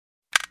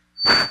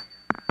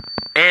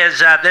Is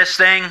this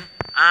thing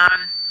on?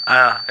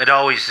 It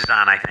always is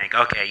on, I think.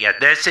 Okay, yeah,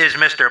 this is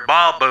Mr.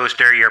 Ball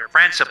Booster, your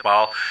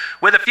principal,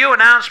 with a few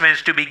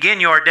announcements to begin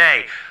your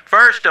day.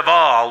 First of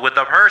all, with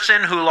the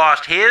person who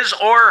lost his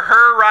or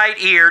her right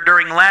ear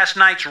during last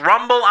night's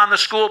rumble on the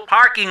school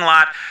parking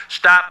lot,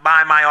 stop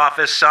by my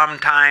office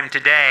sometime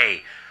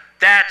today.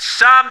 That's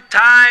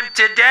sometime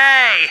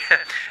today.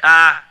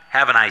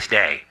 Have a nice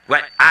day.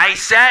 What? I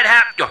said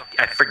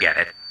forget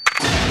it.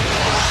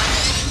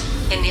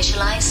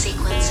 Initialize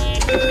sequence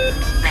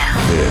now.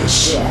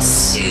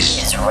 This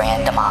is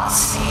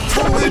Randomosity.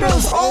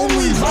 Toledo's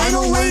only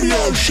vinyl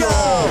radio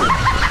show.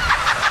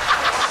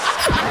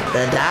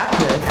 The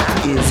doctor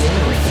is in.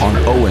 On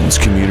Owens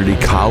Community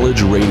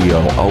College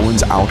Radio,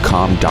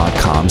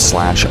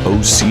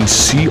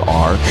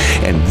 owensoutcom.com/OCCR,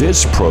 and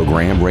this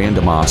program,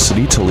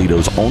 Randomosity,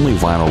 Toledo's only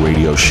vinyl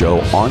radio show,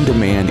 on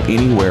demand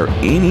anywhere,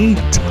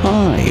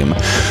 anytime.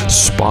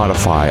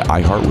 Spotify,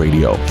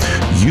 iHeartRadio,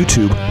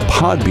 YouTube,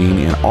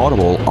 Podbean, and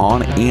Audible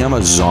on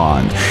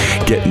Amazon.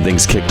 Getting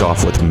things kicked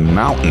off with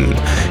Mountain.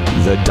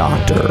 The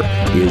doctor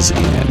is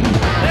in.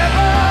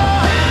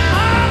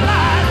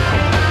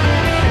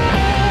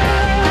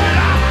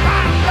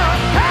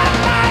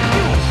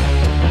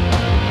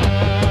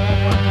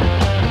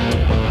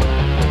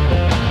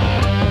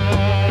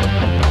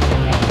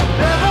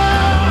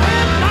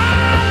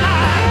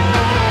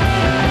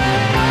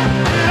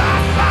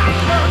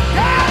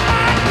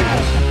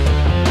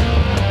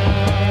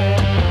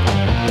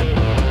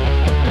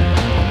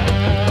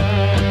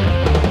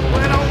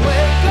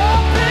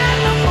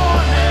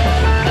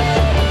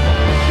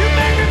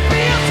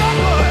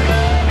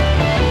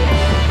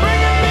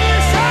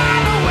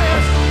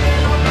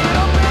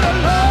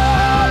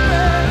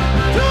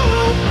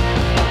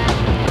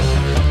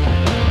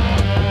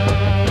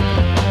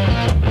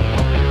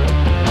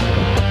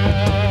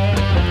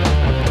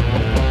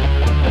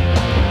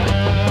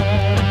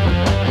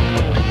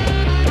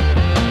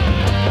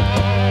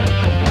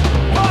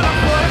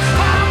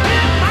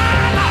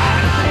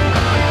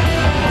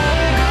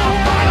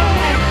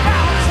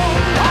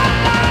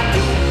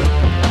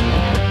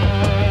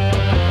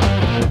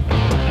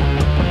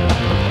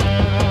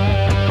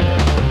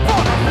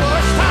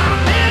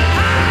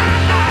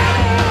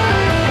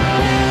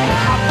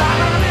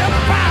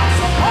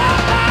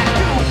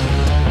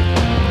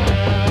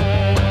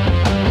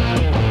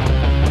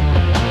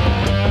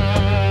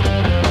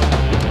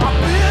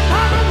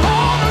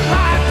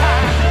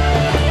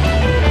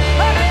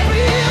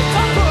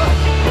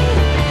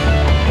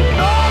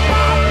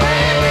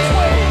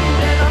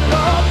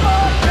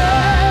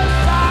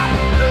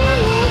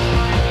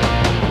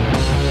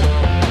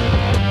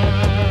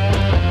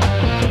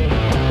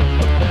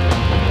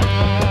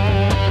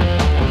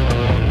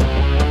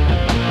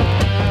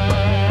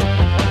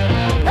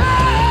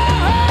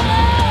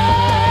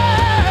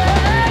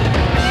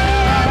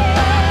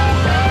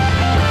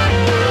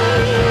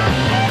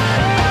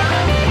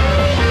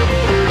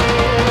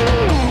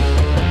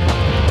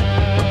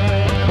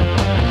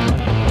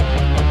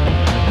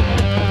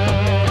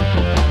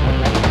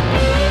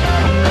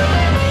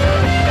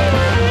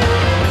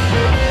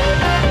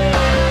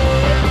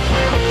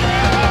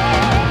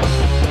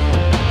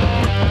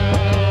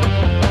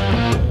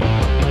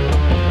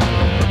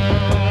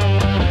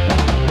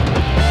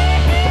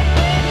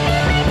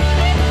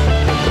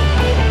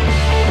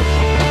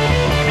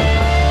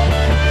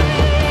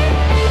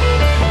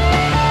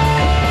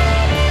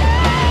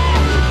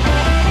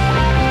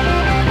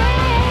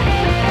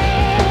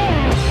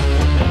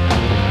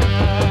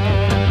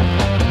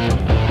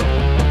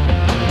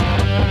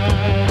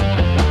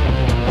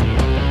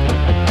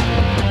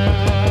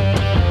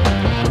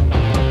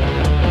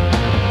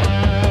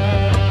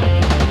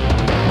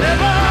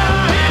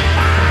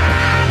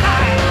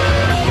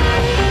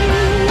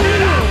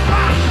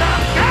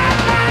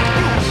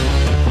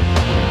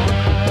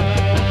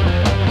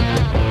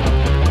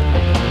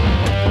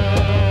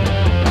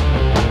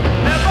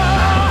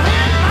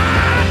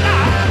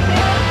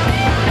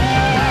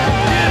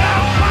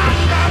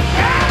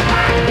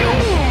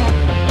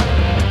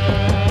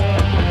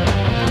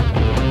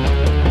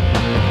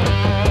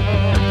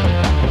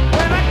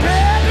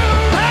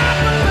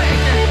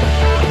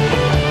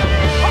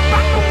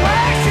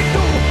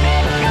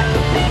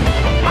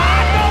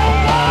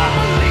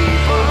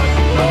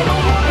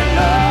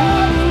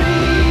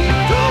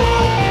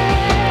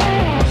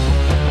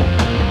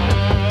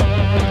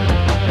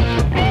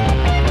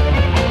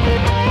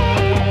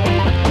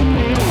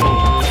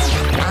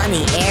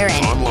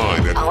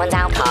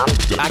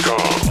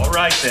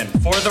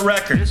 For the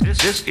record,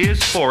 this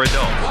is for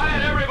adults.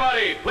 Quiet,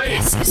 everybody,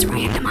 please. This is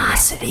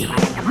Randomosity.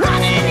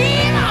 Running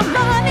in, I'm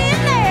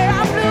running there.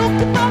 I'm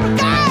looking for a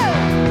girl.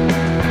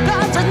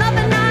 'Cause there's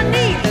nothing I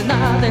need, there's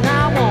nothing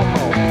I want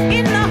more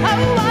in the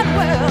whole wide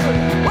world.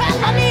 Well,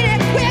 I need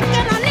it quick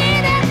and I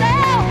need it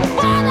now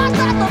before I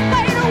start to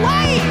fade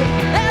away.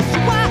 That's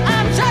why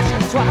I'm searching,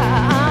 that's why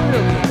I'm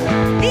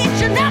looking each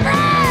and every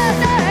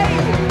day.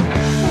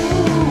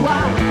 Ooh, I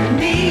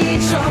need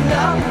some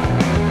love.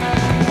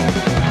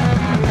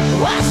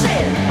 I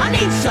said I need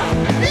need some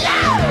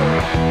love.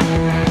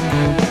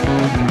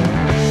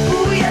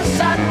 Ooh, yes,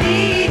 I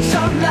need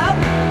some love.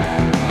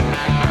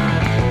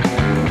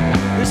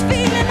 This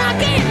feeling I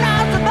can't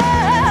rise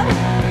above.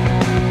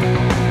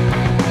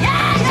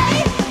 Yeah,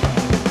 yeah.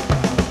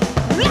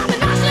 I've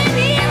been hustling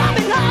here, I've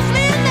been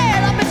hustling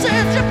there. I've been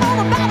searching for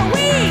about a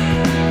week,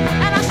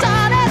 and I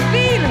started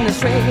feeling the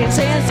strange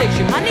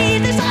sensation. My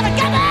knees, they started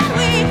getting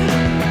weak.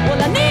 Well,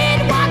 I need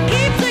what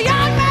keeps the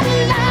young man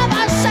alive.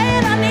 I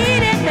said I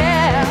need it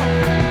now.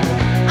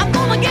 I'm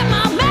gonna get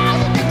my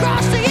message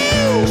across to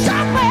you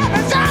somewhere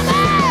and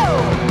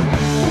somehow.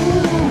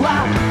 Ooh, I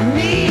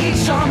need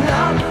some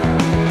love.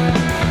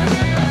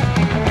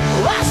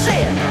 I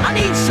said I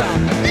need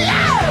some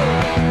love.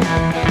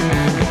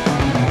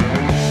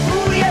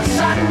 Ooh, yes,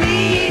 I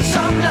need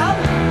some love.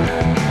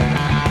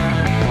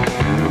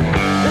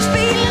 This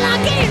feeling I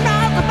can't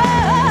rise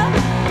above.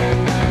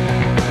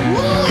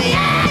 Ooh,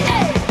 yeah,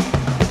 yeah.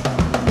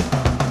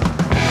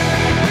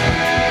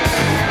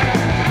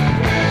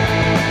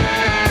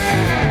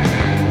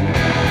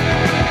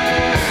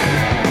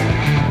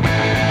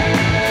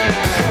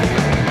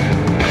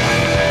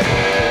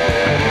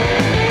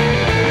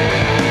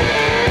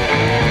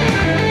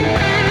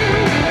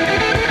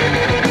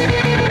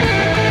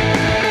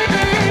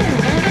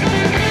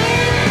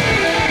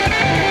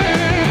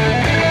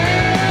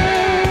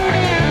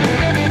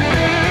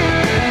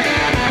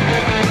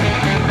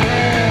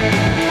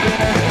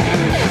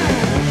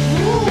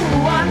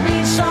 Ooh, I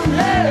need some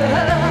love.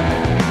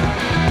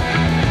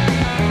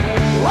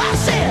 I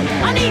said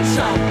I need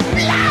some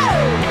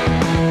love.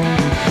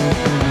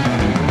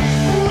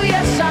 Ooh,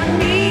 yes, I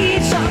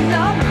need some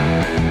love.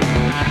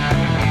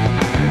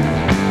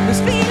 This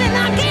feeling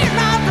I can't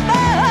rise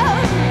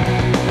above.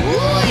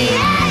 Ooh,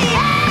 yeah,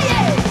 yeah,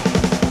 yeah.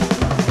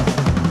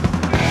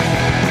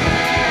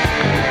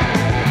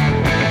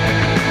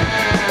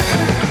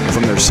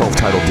 From their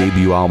self-titled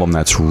debut album,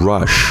 that's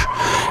Rush,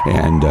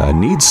 and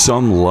Need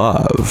Some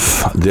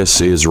Love.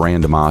 This is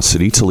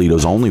Randomosity,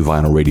 Toledo's only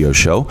vinyl radio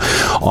show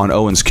on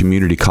Owens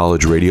Community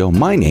College Radio.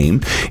 My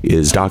name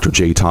is Dr.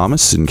 J.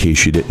 Thomas, in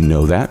case you didn't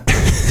know that.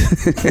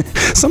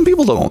 Some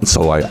people don't,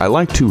 so I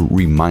like to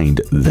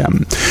remind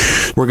them.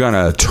 We're going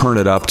to turn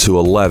it up to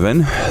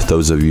 11.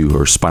 Those of you who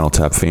are Spinal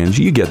Tap fans,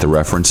 you get the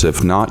reference.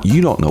 If not,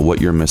 you don't know what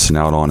you're missing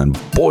out on, and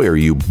boy, are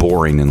you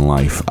boring in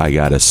life, I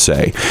gotta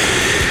say.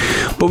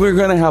 But we're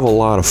going to have a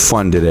lot of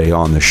fun today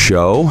on the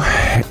show,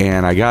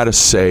 and I got to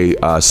say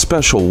a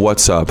special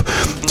what's up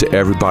to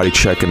everybody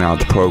checking out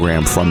the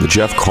program from the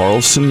Jeff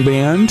Carlson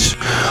Band,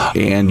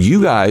 and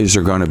you guys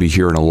are going to be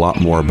hearing a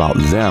lot more about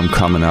them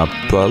coming up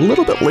a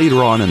little bit later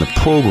on in the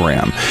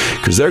program,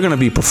 because they're going to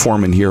be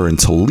performing here in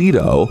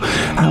Toledo.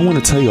 I want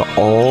to tell you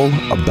all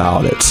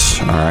about it,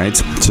 all right?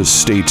 So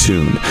stay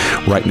tuned.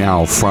 Right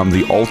now, from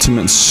the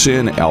Ultimate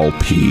Sin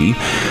LP,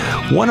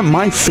 one of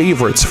my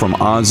favorites from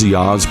Ozzy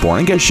Osbourne,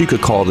 I guess you could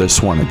call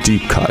this one a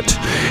deep cut.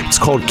 It's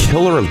called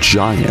Killer of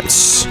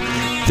Giants.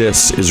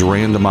 This is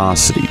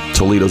Randomosity,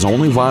 Toledo's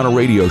only vinyl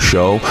radio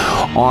show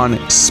on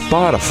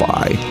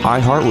Spotify,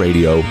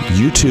 iHeartRadio,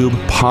 YouTube,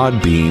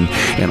 Podbean,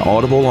 and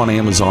Audible on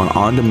Amazon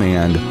On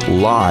Demand,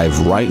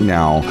 live right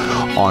now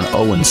on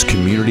Owens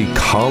Community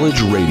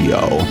College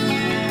Radio.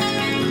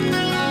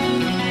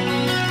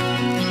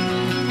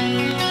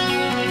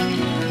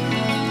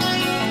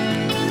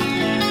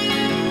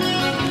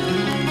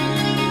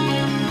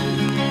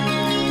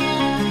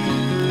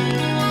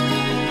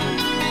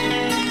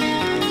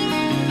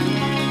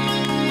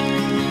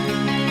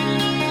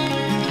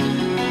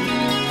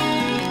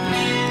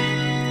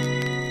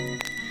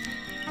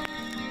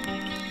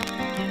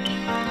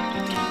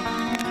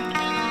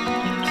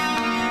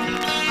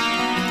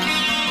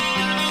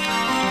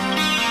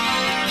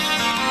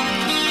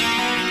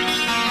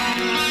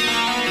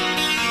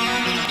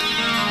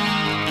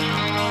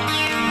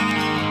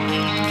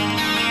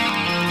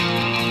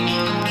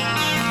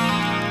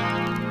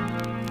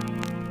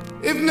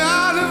 If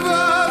none of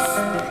us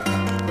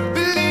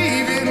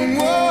believe in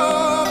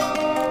war,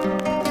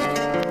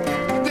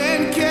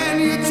 then can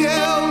you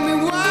tell me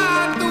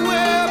what the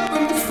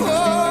weapon's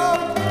for?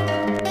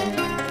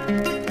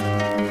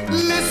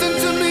 Listen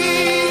to me,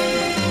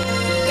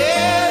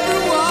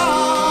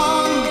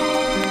 everyone.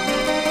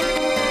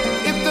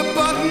 If the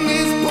button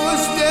is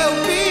pushed,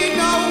 there'll be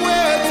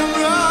nowhere to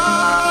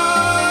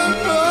run.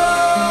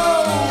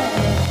 Oh,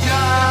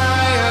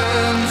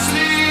 giants,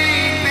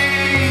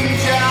 sleeping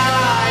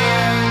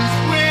giants,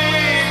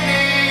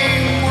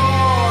 winning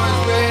wars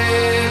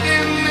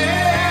within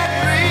their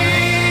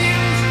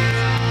dreams,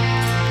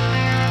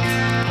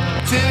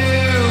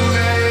 till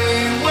they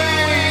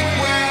wake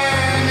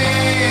when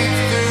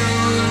it's too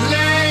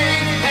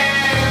late,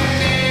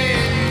 and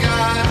in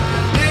God's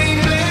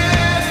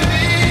nameless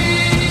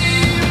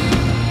name,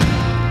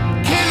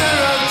 killer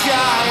of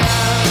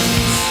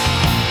giants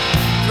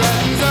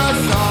threatens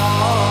us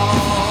all.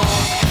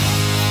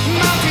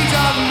 Mountains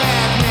of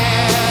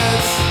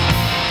madness,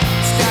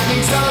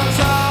 standing so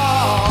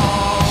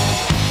tall.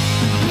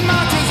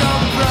 Marches of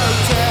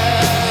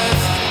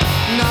protest,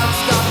 not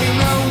stopping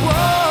the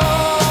war.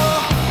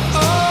 Oh,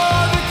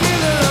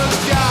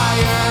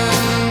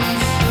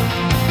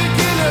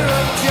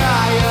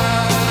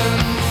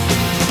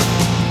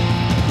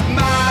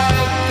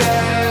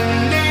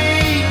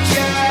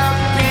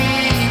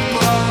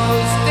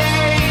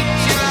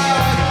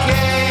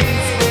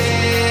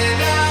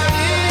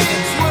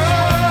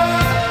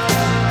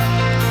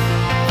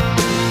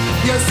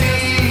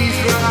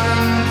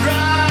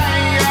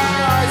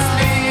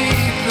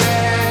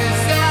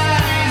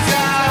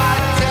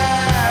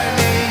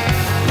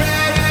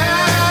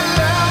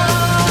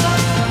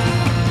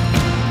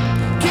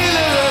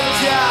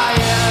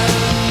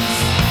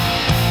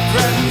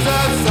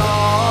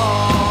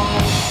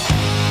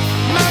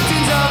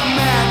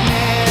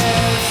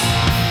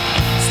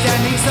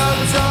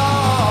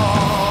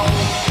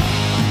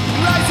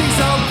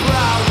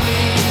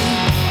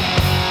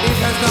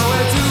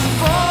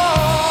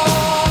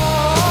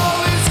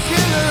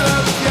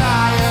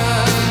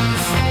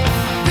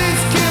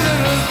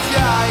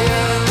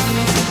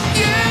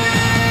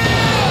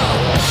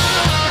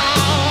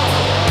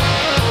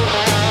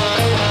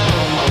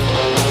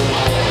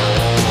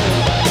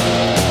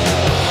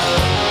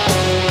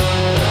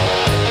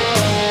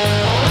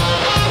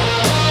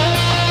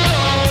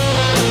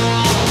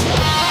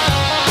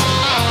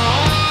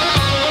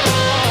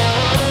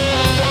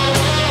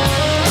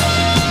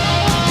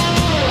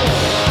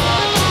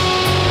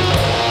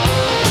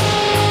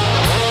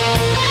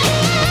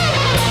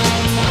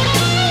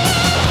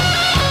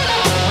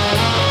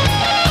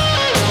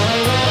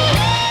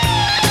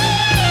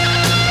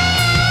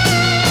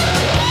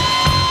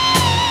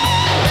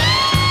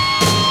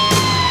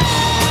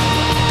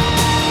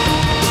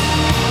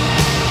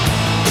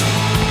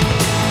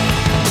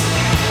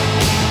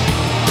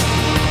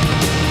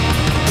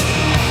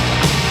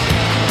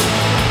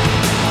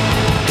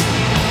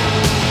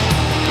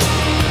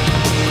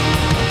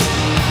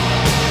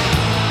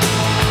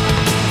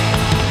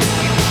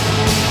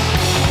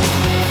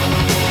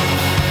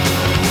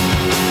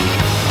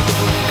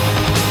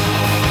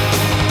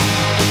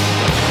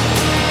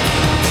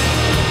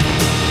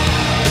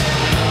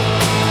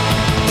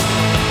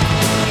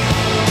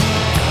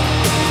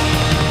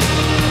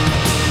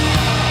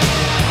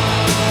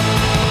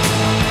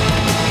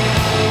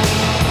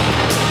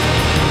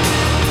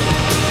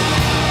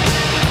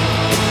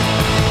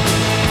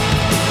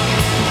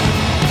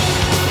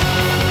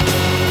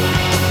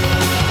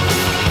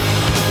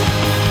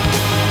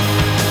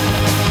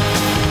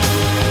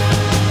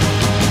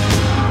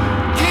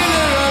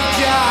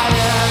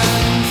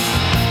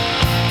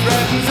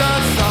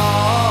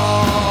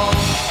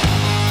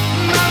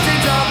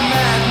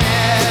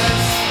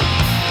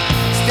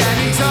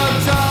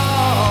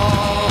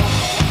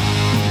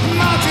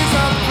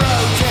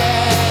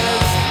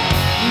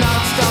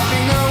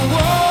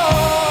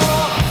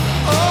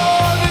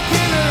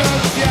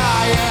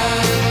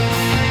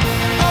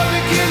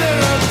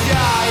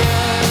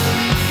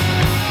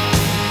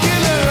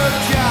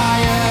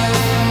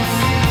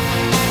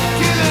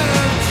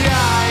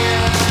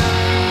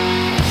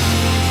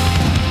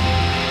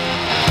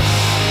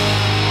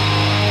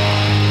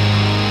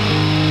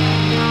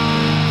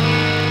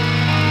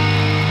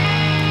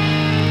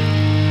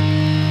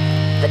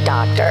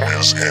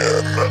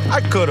 Doctor.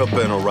 I could have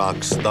been a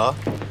rock star.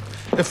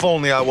 If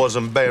only I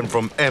wasn't banned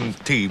from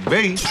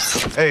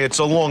MTV. Hey, it's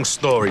a long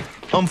story.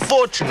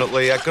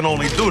 Unfortunately, I can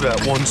only do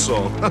that one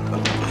song.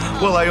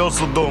 Well, I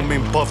also don't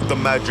mean Puff the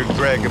Magic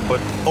Dragon,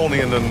 but only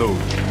in the nude.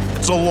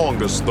 It's a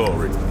longer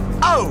story.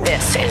 Oh!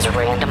 This is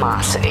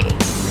Randomosity.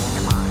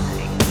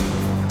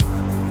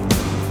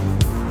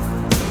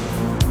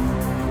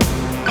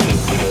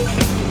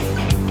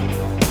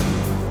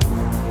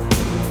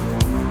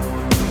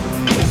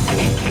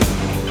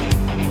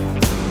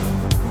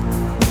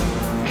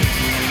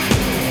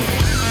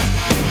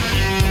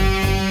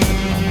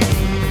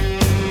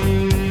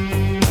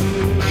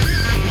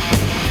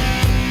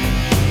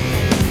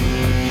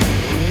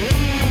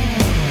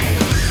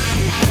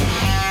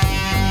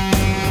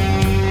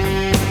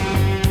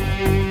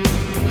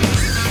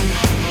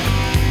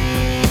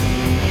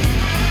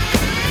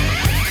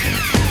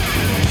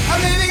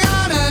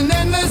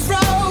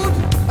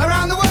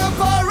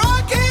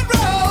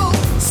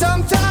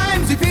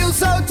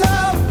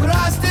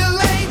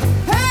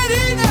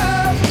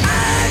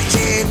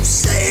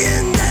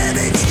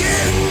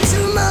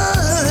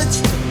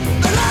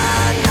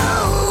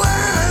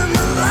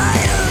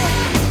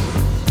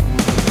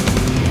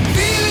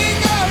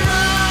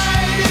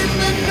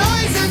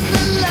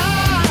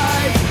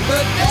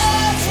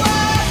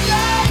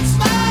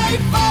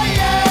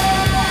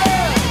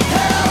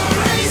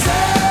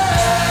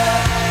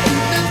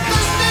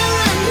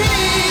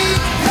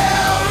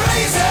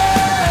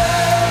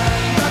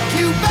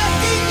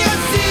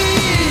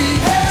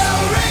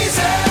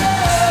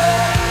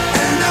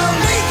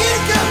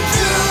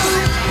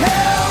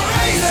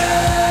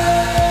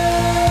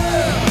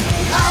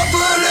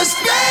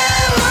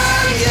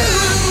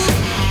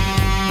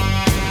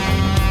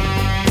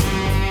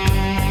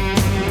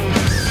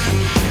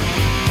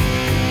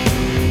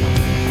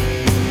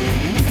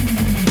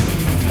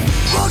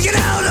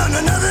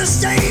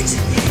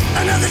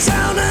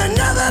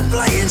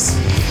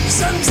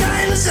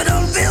 Sometimes I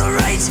don't feel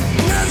right.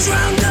 Nerves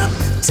round up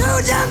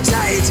too damn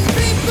tight.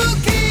 People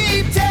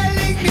keep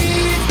telling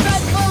me it's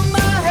bad for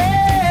my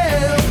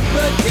health,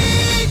 but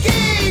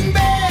kicking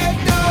back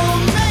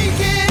don't make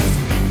it.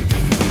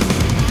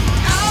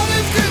 Out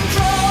of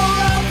control,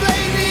 I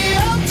play the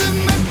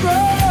ultimate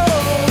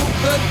role,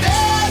 but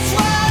that's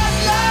what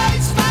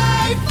lights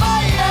my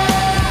fire.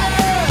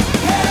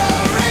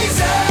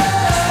 Hellraiser,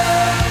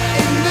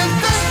 in the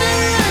thunder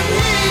and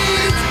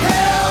heat.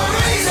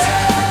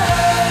 Hellraiser,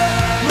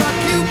 rock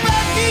you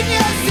back in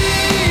your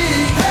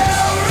seat.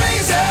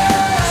 Hellraiser,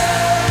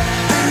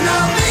 and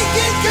I'll make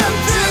it come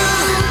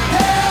true.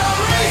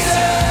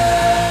 Hellraiser,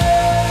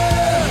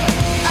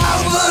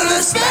 I'll put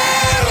a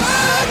spell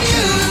on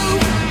you.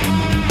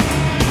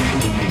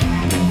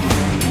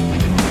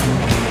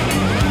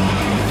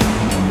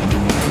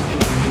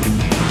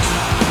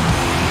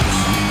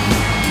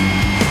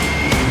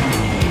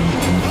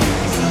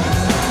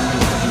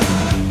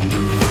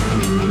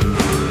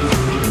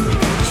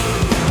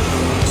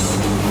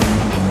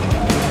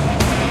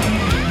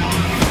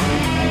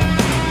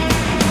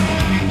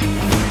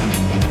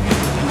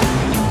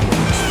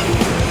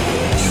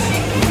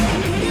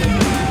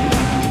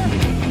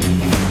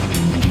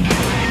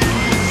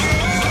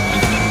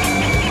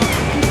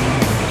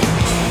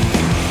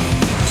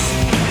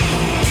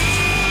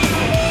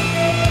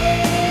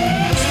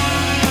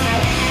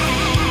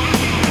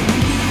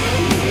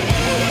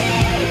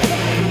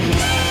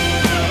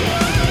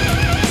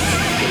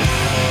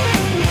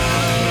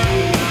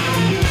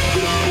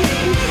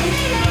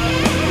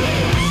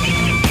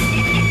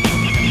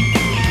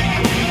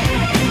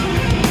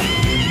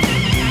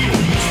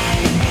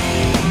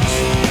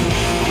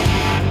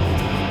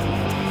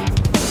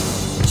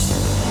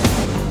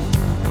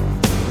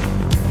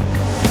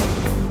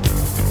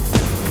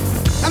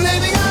 I'm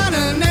living on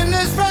an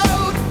endless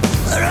road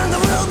around the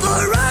world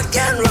for rock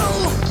and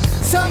roll.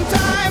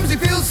 Sometimes it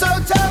feels so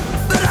tough,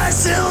 but I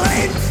still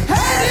ain't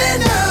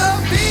had enough.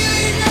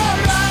 Feeling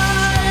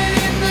alright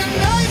in the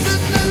noise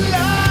of the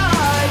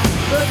light,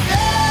 but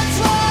that's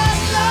what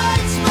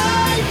lights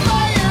my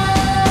fire.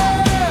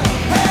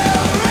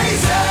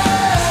 Hellraiser,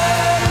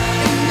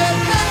 in the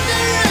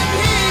thunder and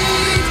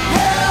heat.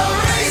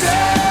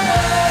 Hellraiser,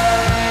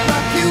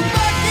 rock you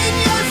back in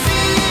your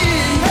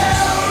seat.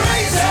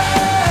 Hellraiser,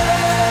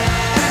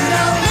 and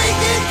I'll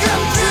make it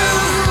come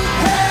true.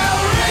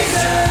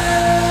 Hellraiser,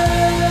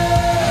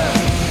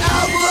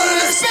 I'll put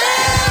a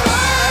spell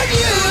on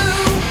you.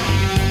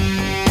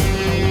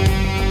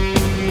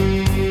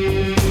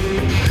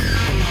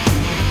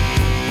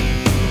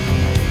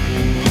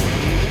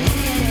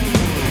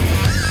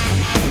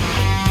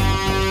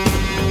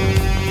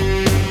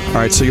 All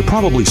right, so you're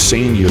probably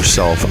saying to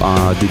yourself,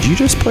 did you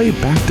just play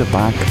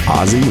back-to-back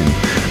Ozzy? And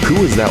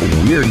who is that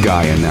weird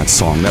guy in that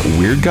song? That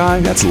weird guy?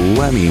 That's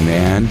Lemmy,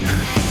 man.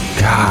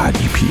 God,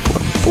 you people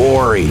are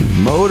boring.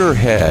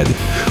 Motorhead,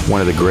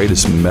 one of the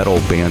greatest metal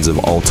bands of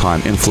all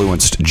time,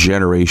 influenced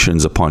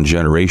generations upon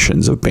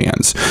generations of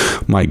bands.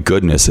 My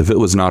goodness, if it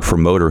was not for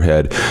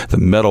Motorhead, the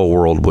metal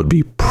world would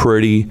be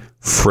pretty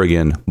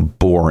friggin'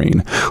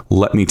 boring,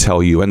 let me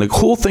tell you. And the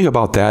cool thing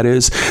about that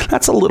is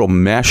that's a little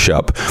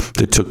mashup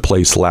that took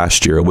place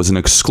last year. It was an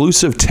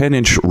exclusive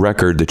 10-inch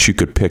record that you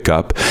could pick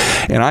up,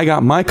 and I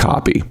got my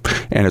copy,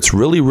 and it's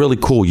really, really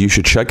cool. You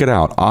should check it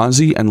out.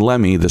 Ozzy and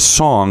Lemmy. The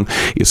song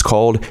is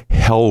called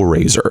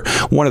Hellraiser.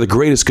 One of the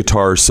greatest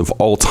guitarists of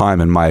all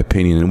time, in my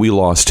opinion, and we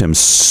lost him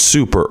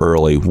super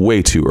early,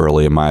 way too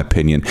early, in my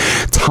opinion.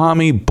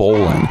 Tommy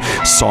Bolin.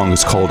 Song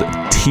is called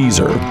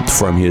Teaser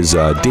from his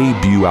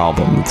debut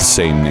album with the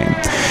same name.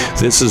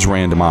 This is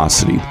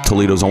Randomosity,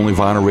 Toledo's only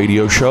vinyl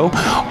radio show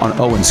on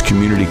Owens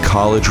Community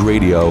College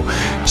Radio.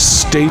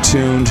 Stay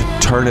tuned,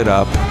 turn it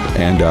up,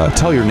 and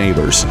tell your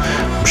neighbors.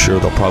 I'm sure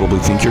they'll probably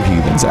think you're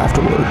heathens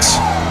afterwards.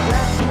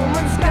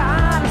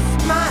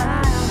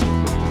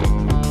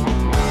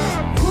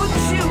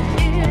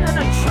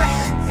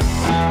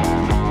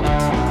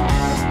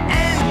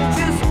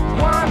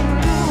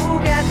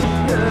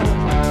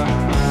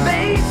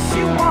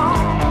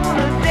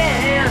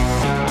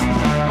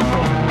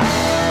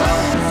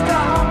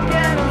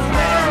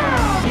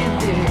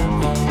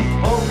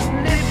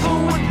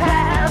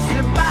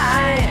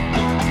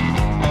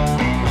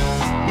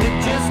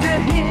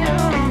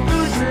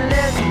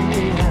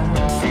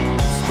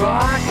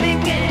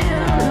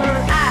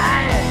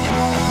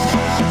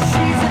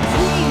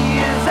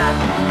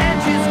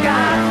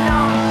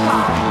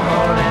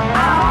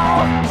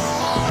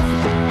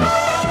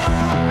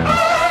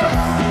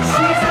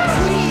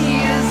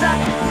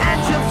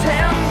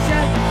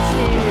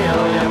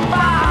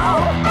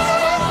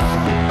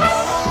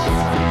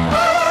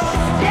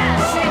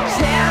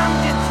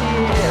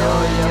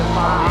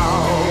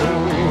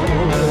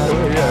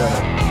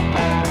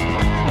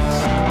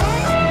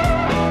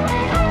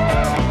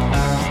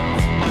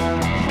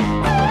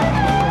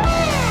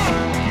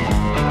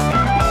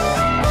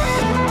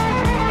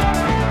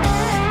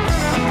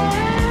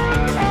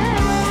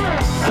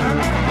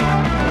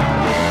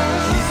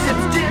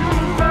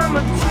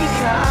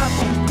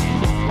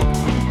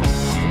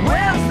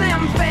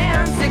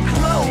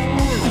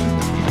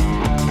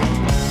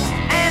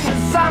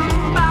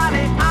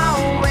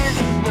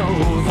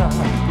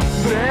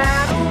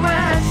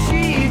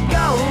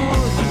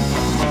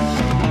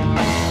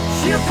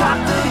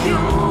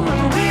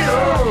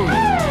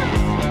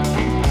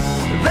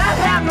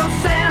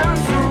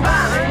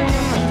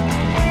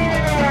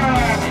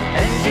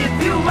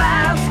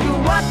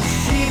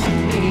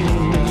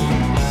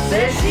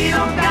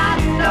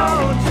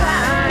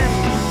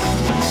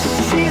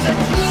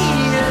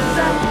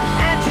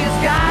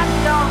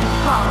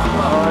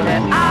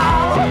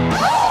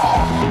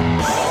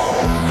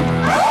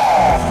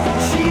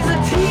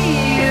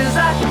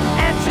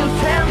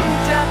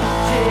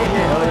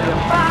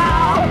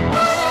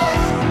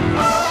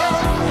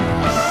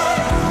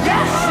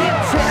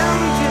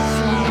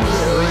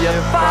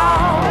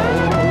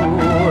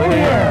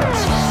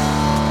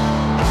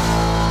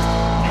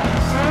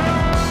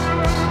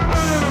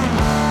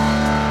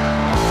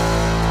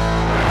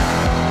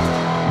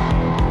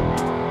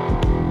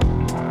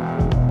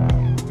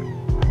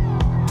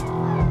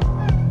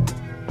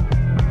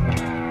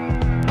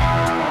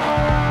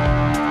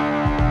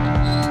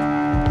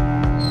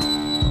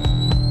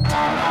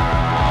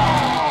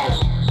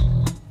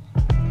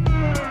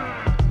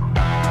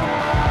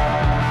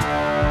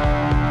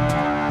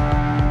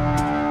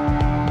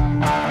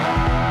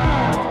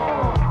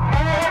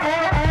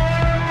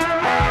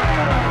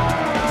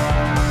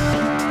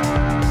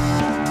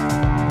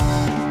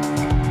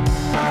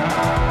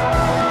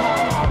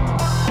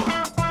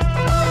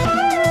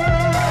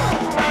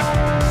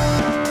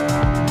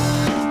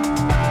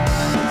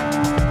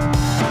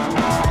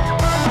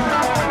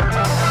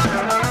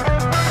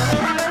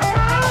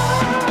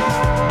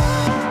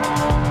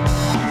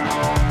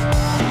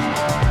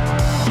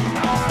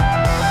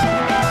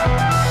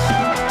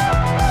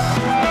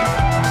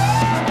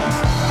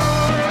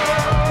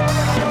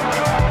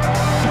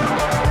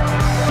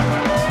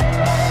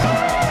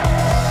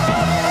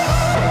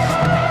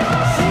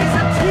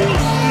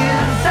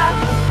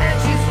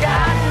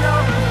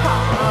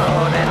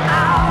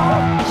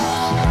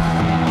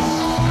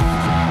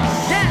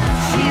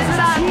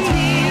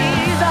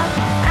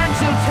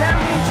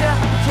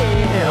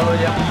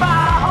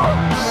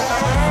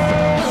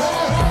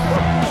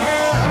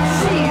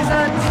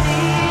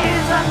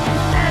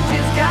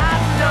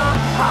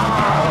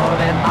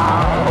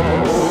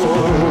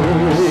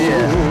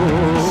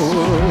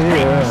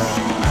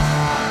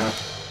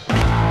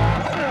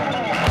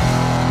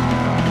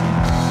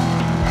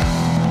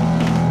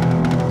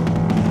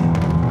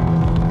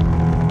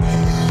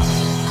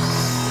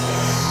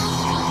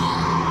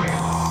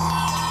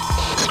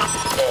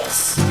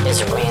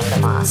 is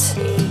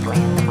Randomosity.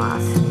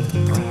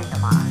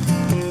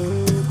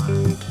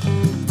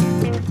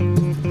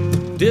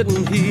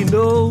 Didn't he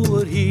know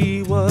what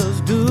he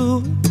was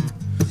doing?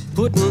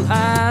 Putting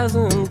eyes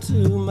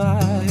into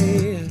my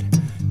head.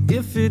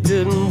 If he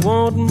didn't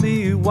want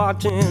me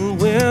watching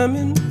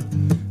women,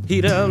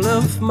 he'd have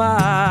left my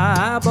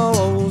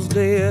eyeballs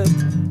dead.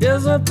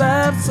 Isn't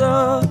that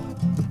so?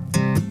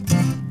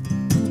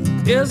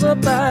 is a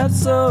bad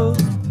soul.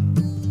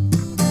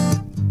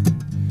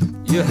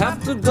 You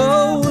have to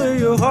go where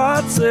your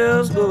heart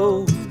says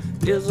go,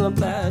 is a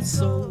bad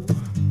soul.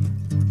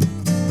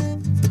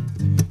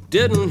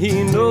 Didn't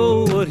he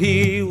know what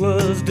he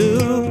was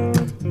doing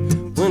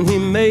when he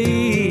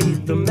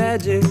made the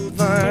magic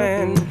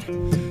vine?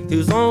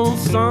 His own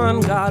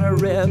son got a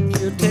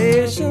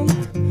reputation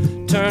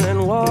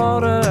turning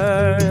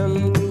water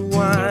into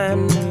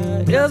wine.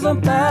 Is a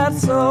bad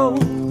soul,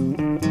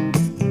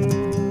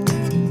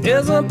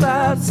 is a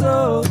bad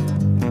soul.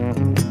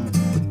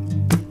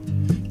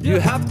 You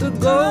have to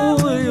go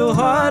where your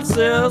heart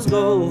says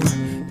go,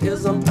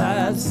 is a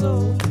bad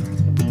soul.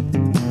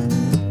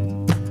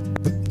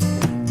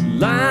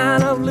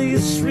 Line of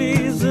least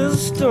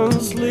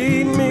resistance,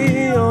 lead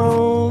me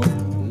on,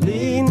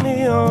 lead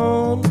me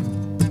on.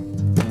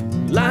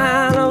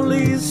 Line of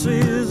least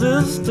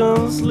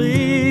resistance,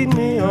 lead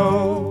me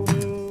on.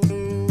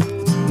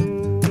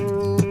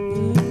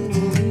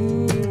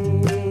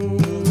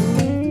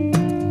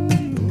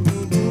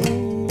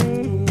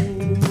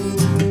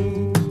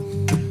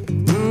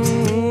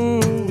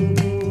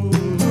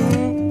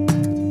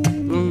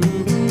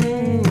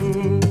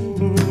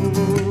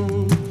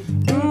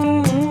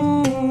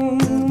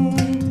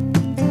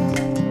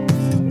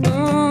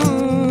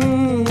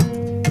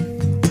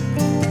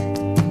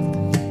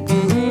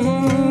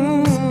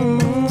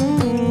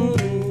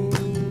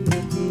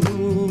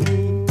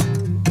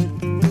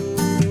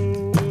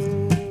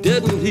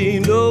 Didn't he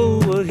know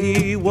what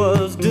he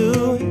was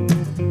doing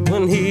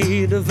when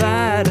he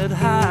divided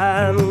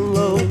high and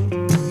low?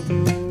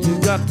 You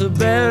got to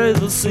bury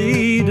the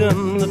seed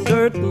in the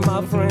dirt,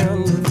 my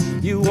friend,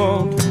 if you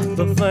want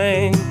the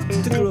thing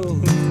to grow.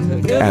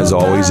 As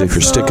always, if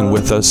you're sticking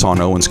with us on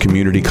Owens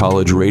Community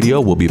College Radio,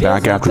 we'll be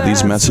back after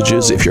these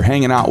messages. If you're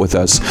hanging out with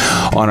us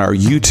on our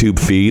YouTube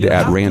feed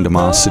at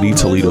Randomosity,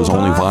 Toledo's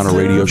only vinyl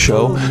radio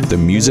show, the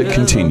music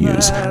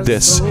continues.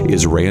 This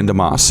is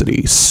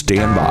Randomosity.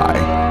 Stand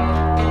by.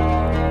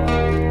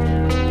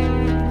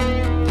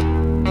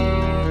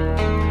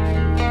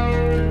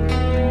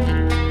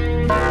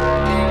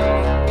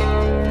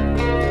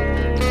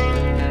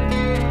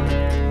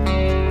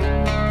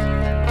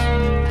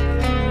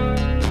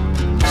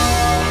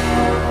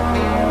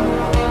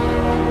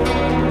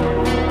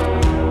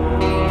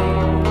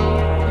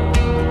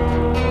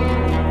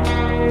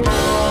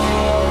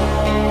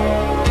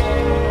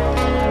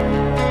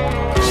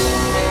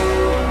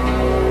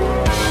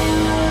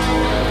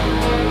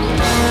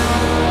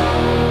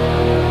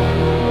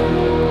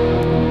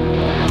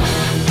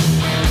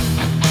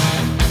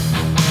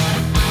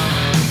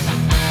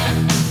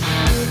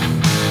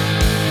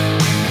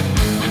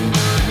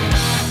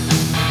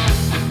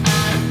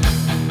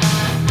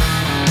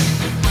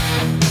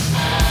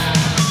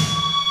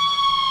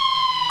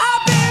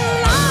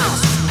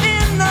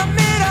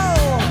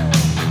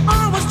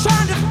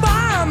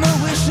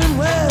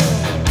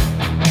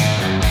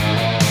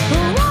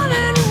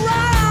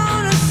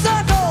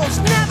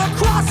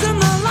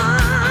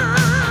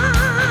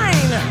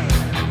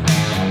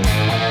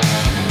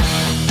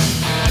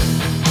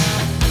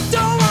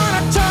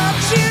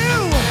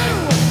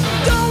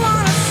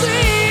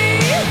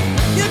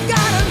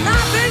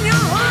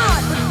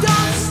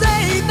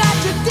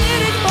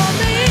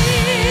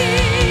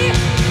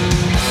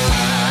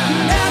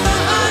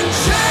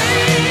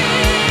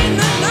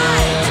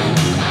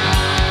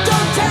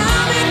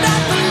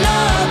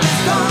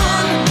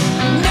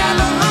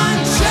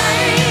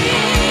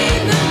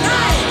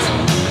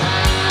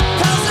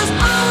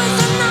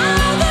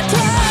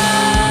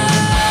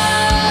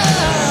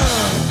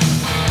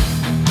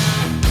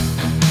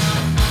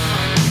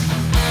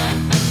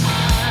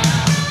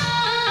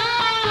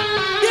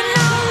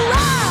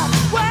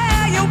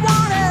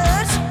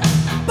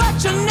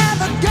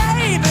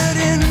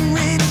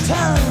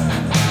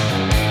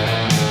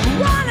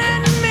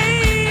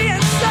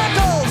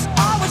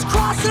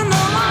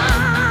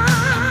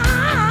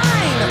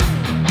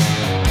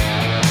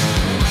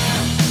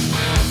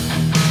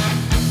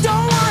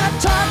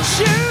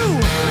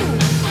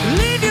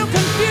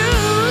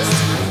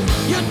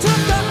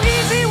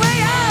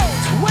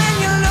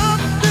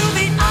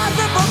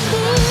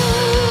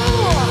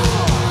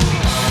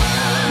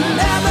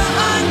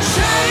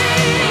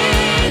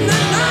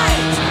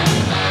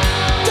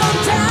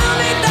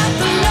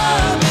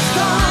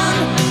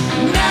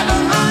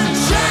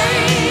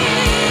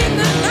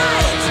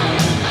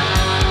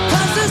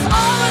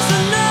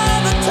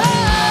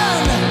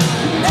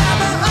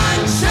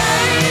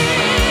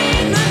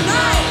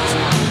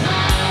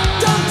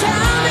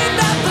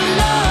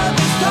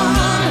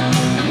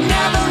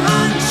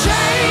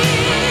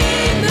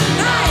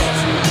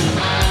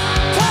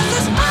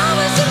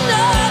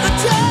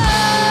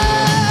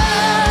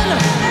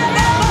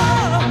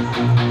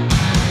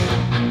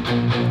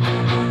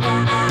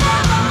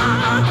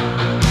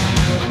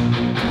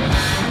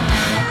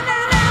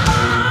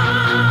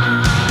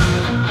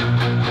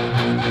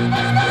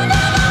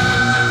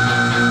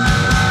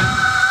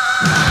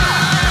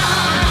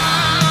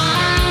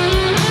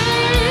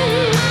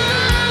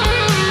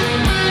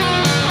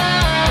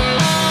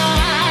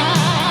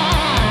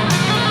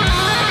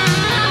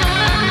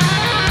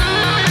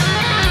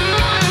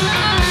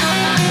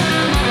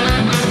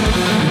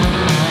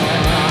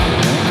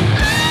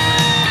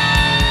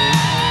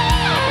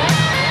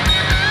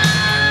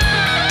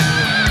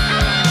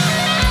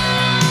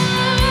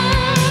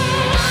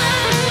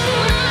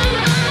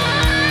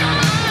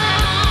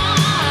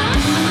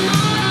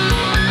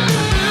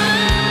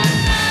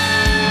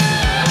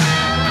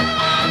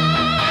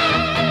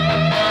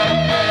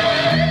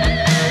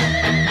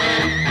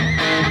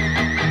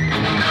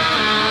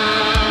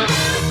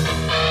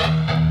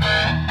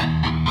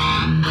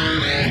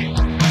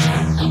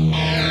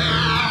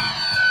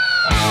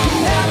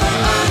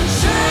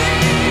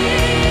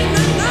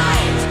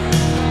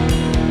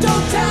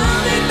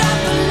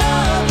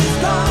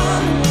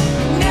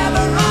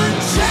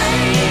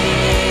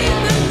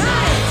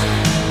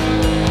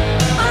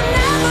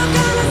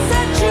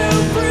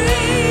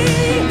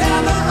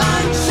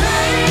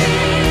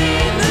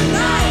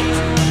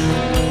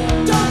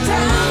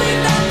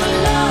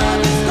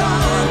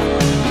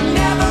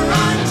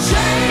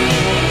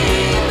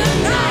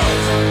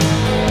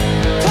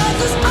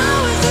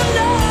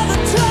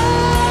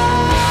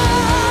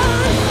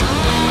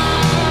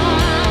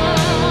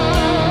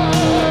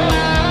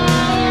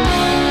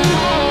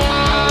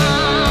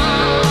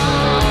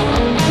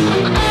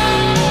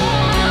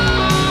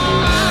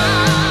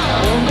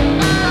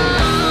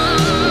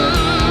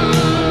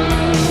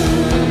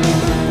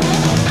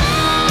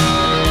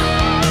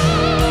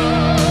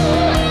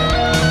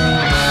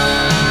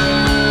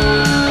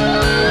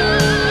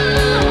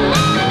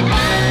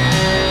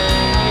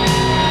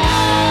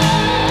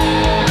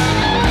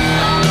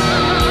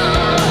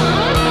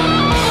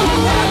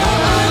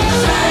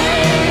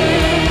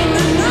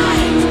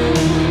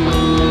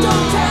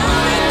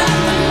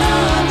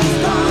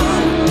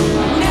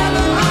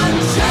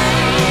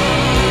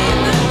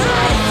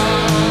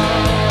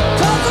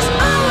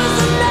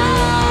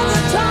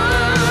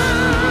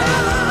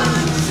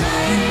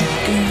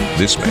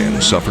 This man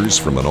suffers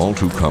from an all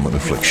too common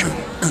affliction.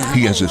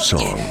 He has a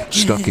song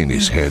stuck in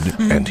his head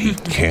and he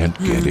can't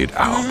get it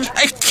out.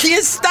 I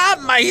can't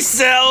stop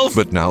myself!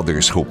 But now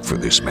there's hope for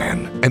this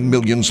man and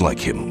millions like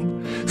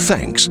him.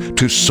 Thanks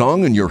to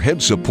Song in Your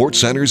Head Support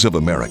Centers of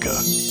America.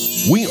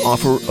 We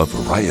offer a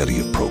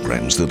variety of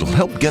programs that'll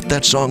help get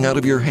that song out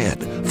of your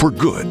head for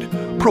good.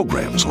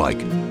 Programs like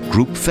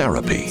group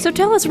therapy. So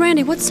tell us,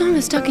 Randy, what song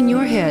is stuck in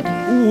your head?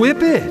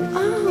 Whip it.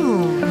 Oh.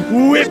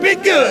 Whip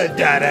it good.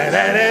 Da, da,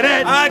 da, da,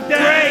 da,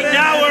 Great,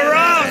 now we're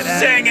all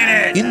singing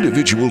it.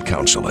 Individual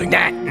counseling.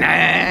 Shut up!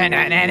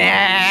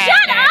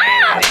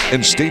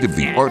 And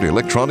state-of-the-art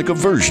electronic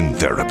aversion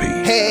therapy.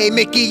 Hey,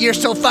 Mickey, you're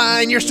so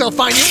fine. You're so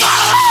fine.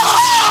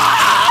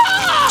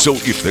 So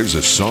if there's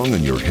a song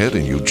in your head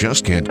and you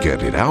just can't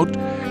get it out,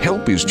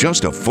 help is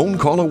just a phone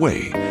call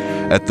away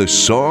at the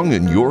Song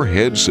in Your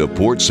Head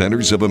Support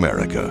Centers of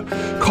America.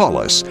 Call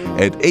us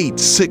at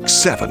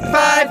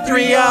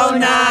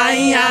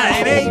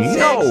 867-5309.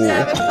 No!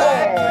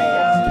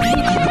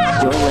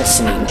 You're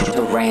listening to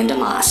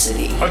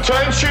Randomosity.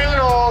 Attention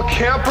all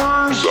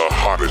campers. The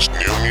hottest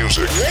new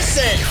music.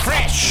 Listen,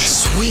 fresh,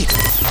 sweet.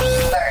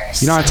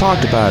 You know, I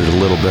talked about it a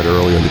little bit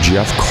earlier, the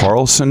Jeff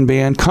Carlson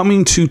Band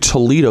coming to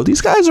Toledo.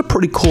 These guys are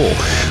pretty cool.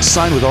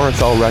 Signed with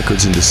RFL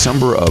Records in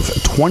December of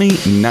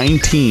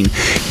 2019.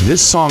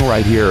 This song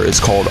right here is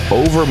called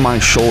Over My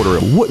Shoulder.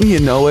 Wouldn't you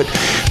know it?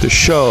 The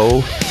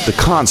show, the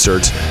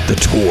concert, the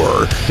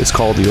tour is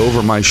called the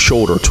Over My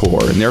Shoulder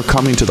Tour, and they're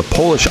coming to the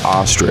Polish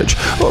Ostrich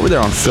over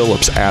there on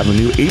Phillips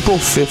Avenue, April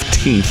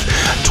 15th,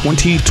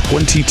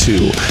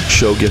 2022.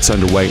 Show gets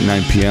underway at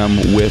 9 p.m.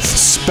 with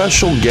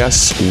special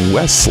guests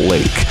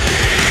Westlake.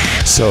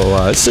 So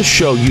it's a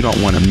show you don't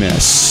want to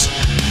miss.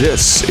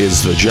 This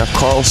is the Jeff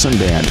Carlson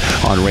Band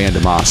on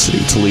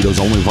Randomosity, Toledo's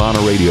only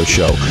vinyl radio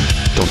show.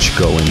 Don't you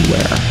go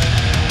anywhere.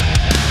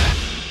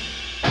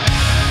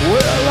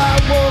 Well, I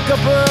woke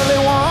up early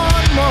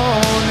one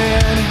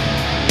morning,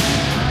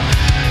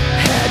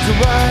 had to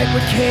write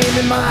what came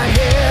in my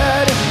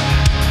head.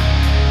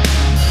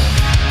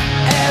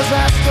 As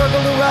I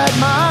struggle to write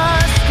my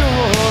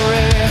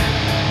story,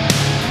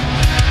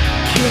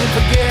 can't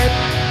forget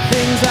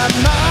things I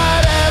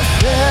might have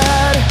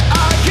said.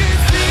 I can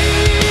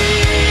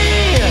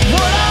see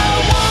what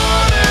I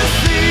wanna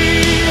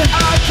see.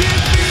 I can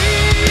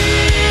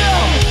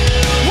feel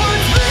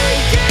what's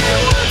fake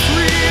and what's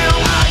real.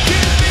 I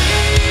can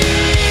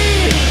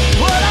be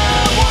what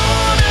I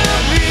wanna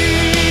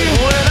be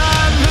when I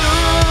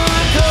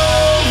look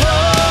over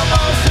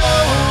my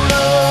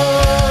shoulder.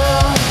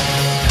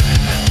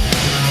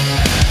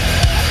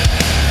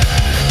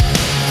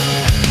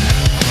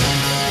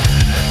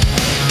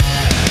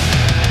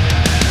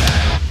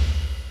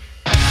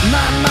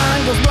 My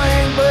mind goes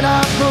blank, but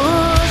I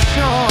push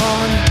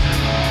on.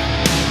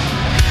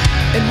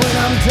 And when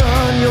I'm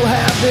done, you'll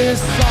have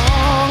this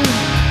song.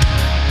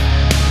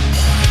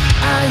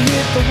 I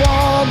hit the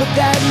wall, but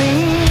that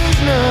means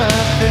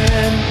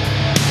nothing.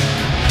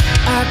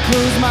 I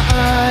close my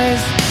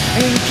eyes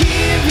and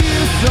give you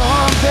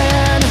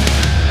something.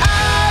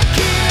 I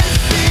can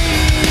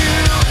see you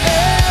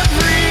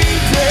every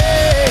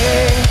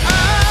day.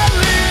 I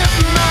live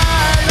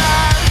my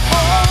life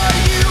for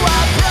you,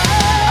 I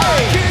pray. I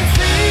can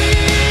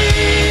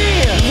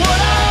see what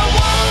I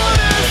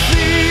wanna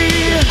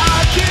see. I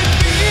can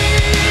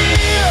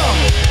feel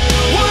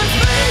what's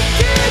fake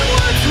and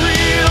what's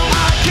real.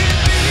 I can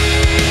be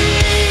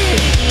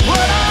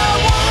what I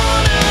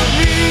wanna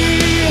be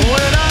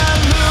when I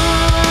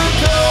look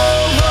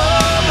over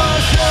my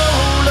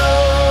shoulder.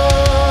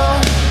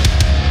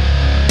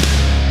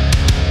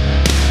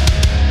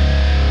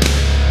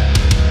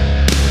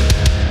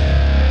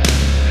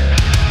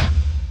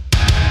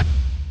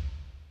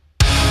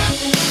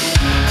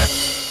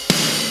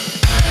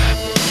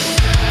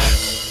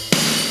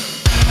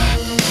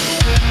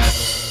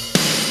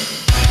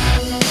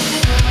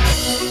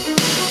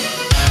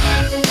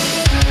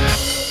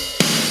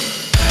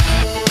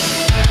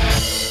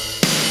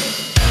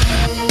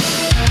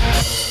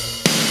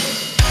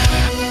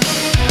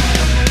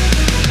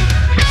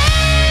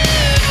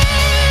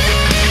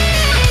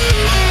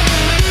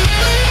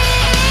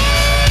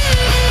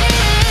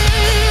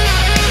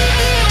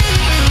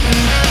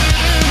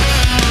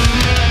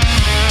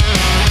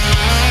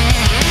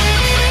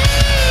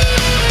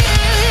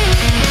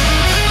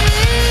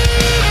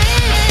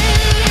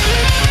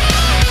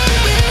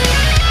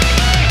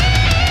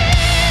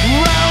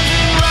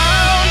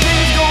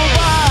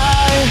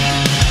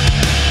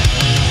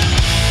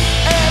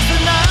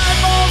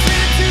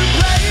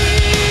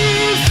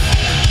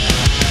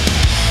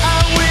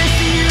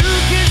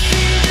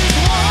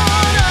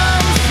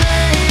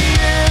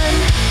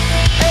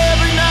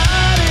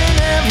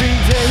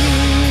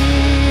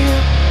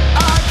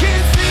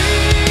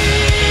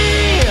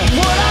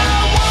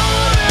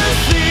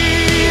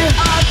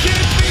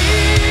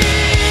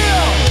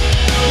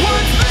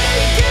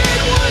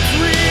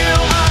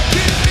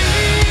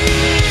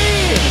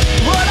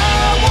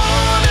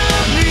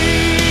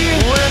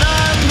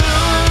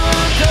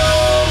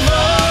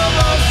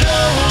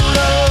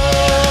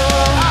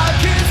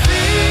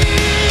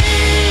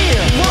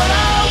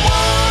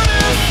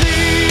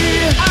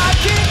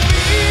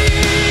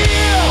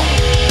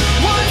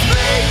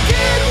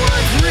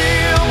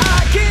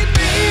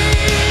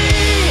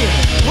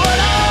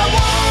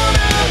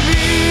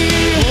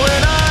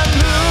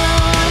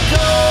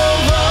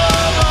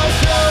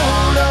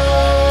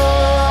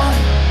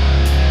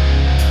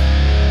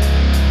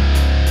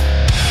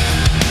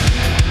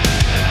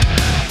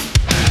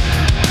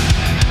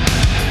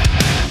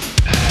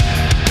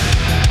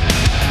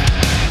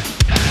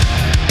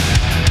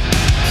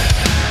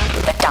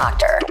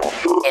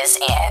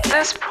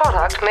 This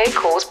product may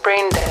cause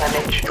brain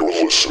damage. You're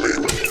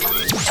listening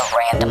to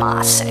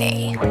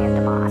Randomosity.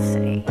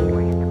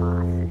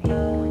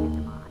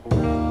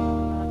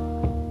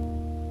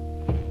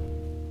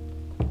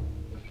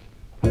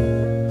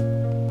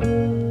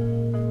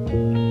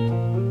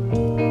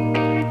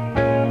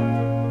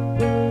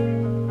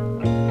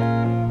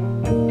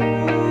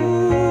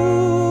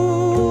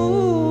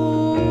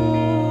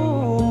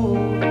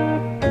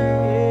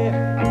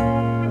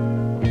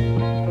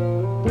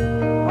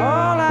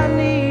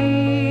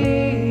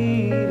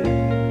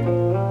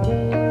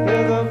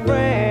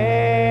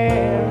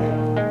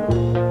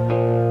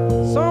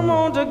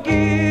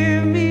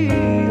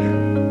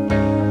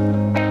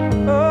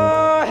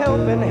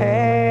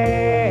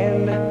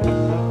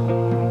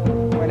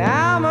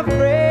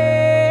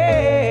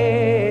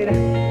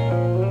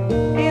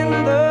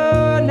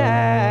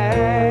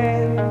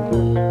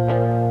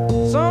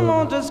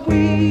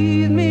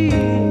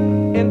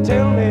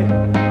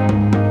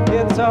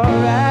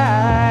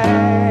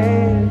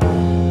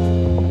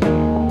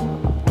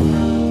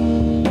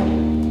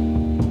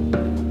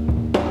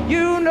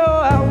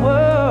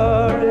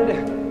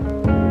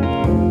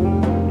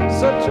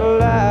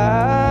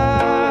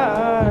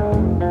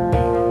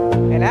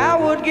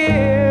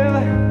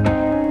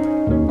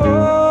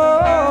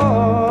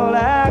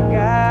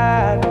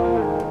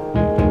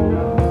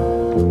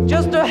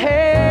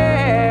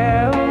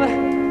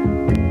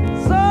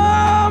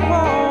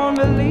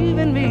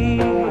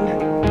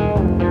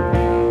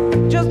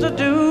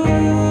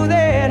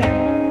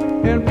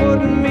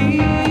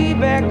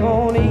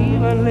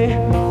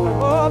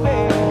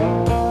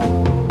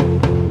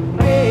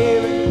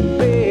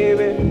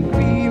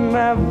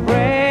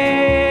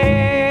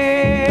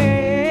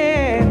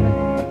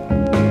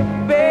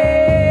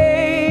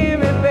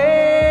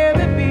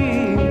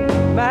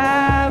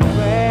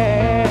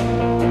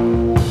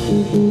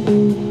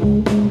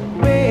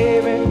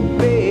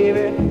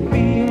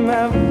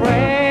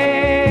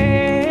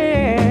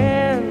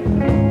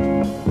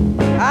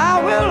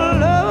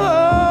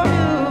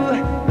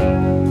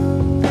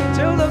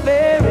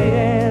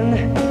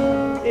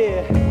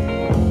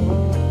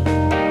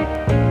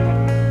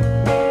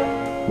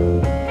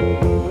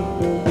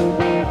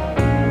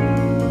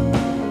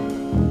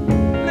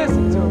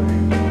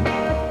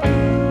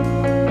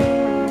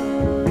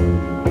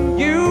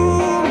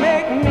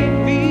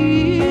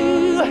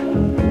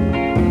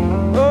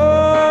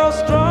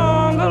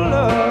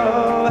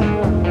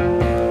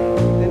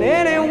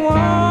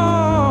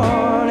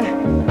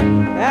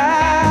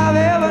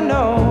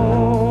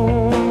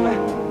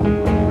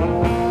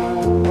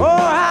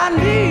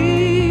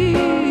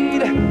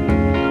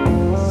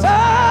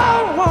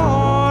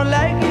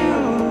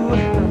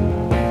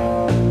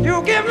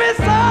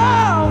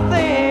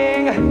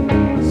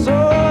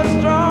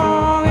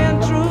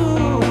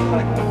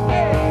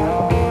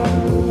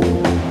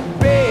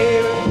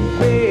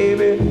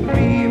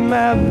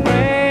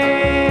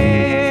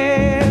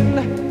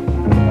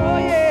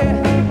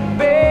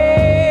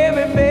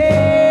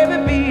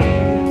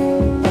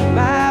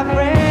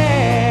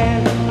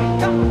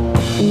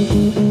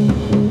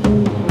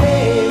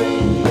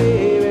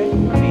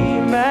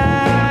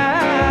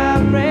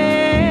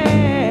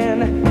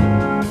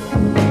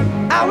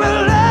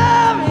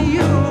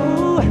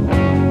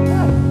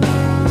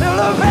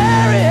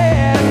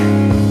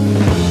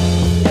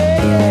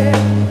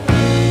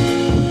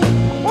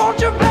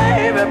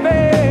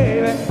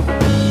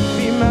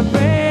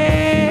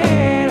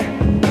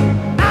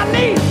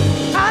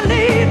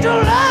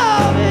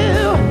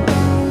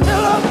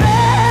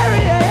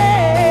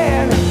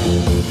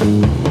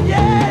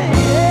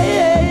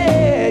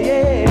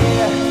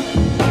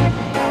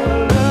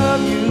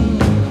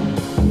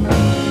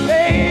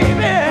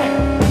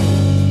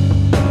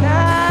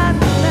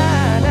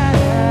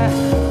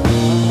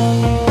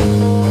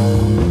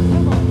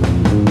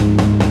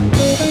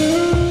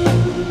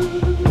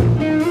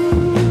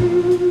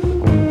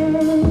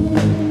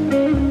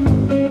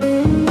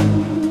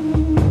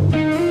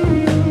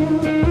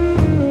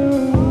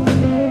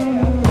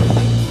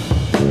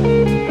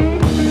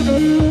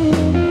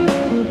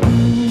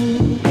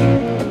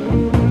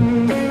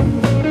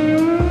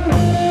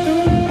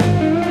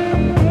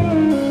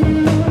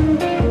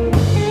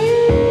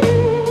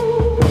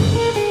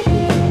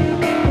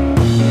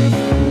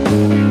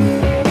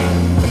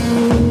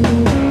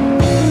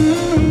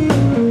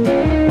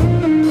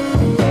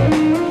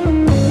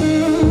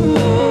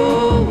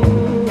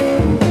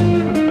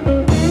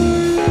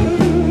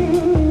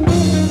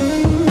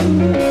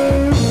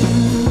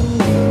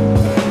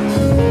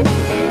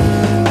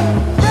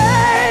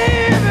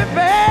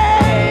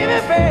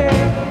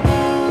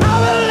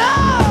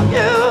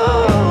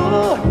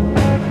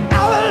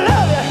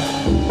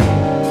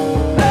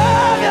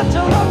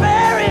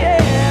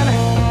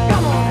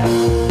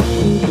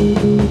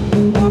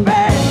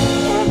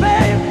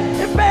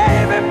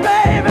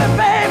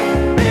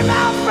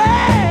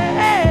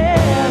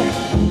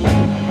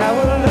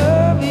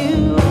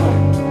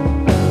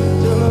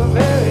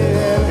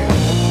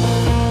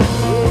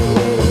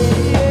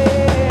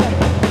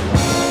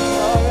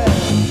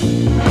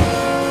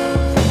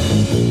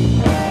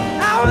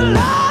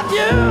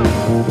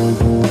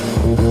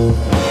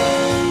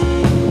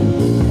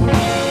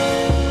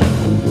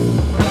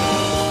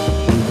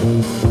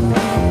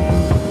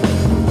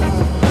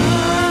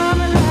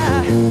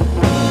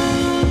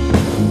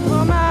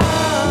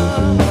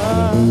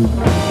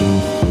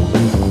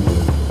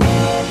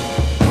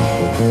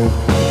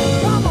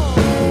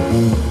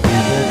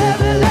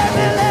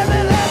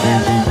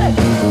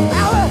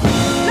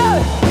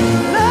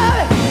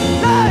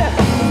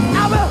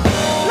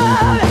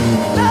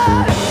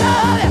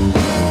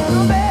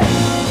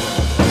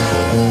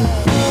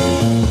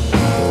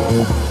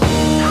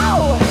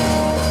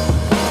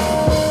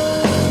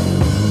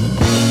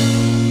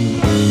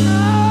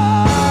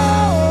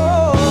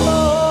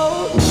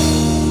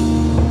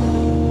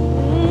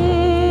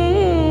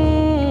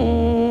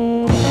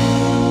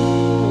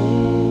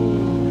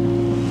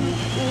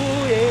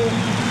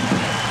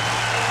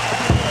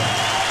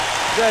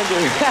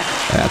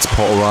 That's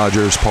Paul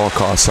Rogers, Paul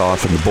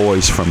Kossoff, and the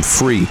boys from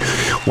Free,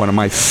 one of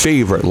my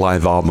favorite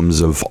live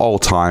albums of all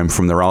time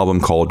from their album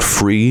called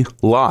Free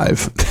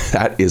Live.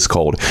 That is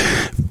called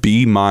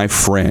Be My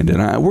Friend.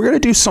 And we're going to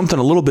do something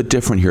a little bit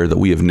different here that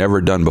we have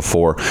never done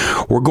before.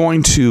 We're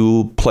going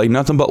to play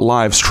nothing but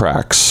live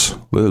tracks.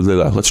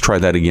 Let's try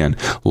that again.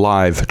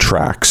 Live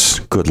tracks.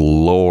 Good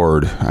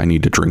Lord, I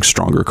need to drink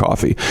stronger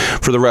coffee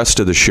for the rest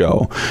of the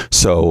show.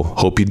 So,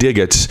 hope you dig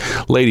it.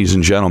 Ladies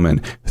and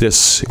gentlemen,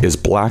 this is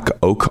Black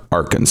Oak,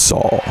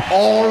 Arkansas.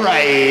 All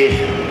right.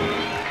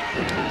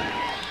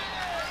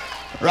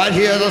 Right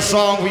here, the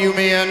song for you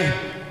men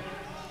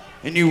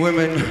and you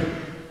women.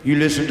 You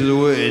listen to the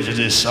words of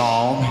this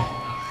song.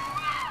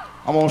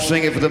 I'm gonna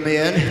sing it for the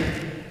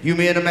men. You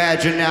men,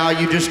 imagine now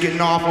you just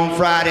getting off on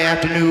Friday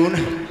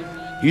afternoon.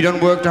 You done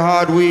worked a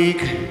hard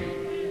week,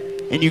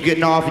 and you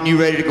getting off and you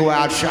ready to go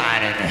out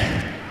shining.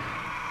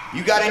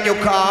 You got in your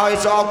car,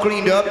 it's all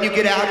cleaned up, and you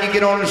get out and you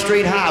get on the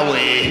straight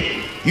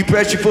highway. You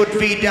press your foot and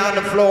feet down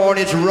the floor and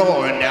it's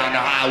roaring down the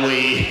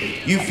highway.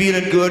 You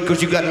feeling good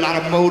because you got a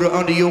lot of motor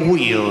under your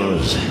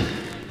wheels.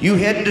 You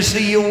heading to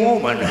see your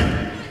woman.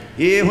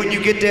 Yeah, when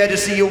you get there to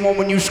see your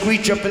woman, you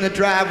screech up in the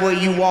driveway,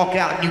 you walk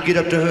out and you get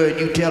up to her and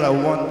you tell her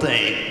one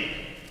thing.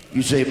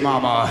 You say,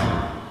 Mama,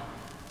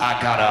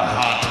 I got a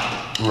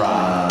hot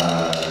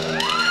ride.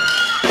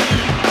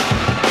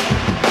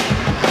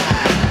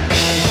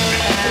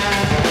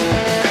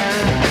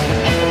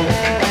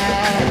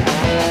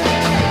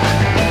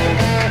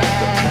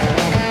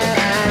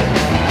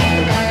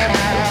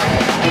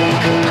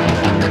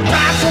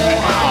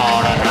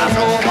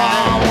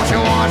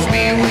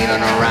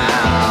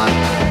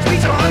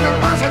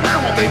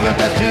 But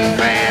that's too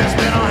fast,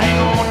 better hang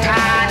on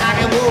tight like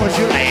it was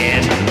your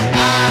last.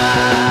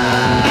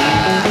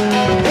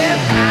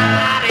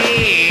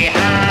 Everybody,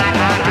 hide,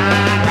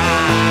 hide,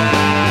 hide,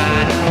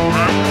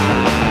 ride.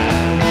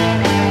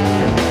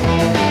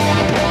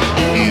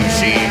 You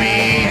see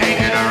me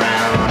hanging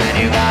around and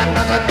you got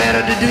nothing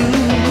better to do.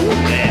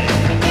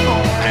 Come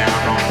on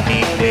down on me,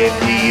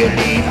 baby, you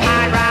leave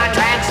high ride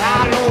tracks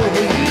all over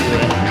you.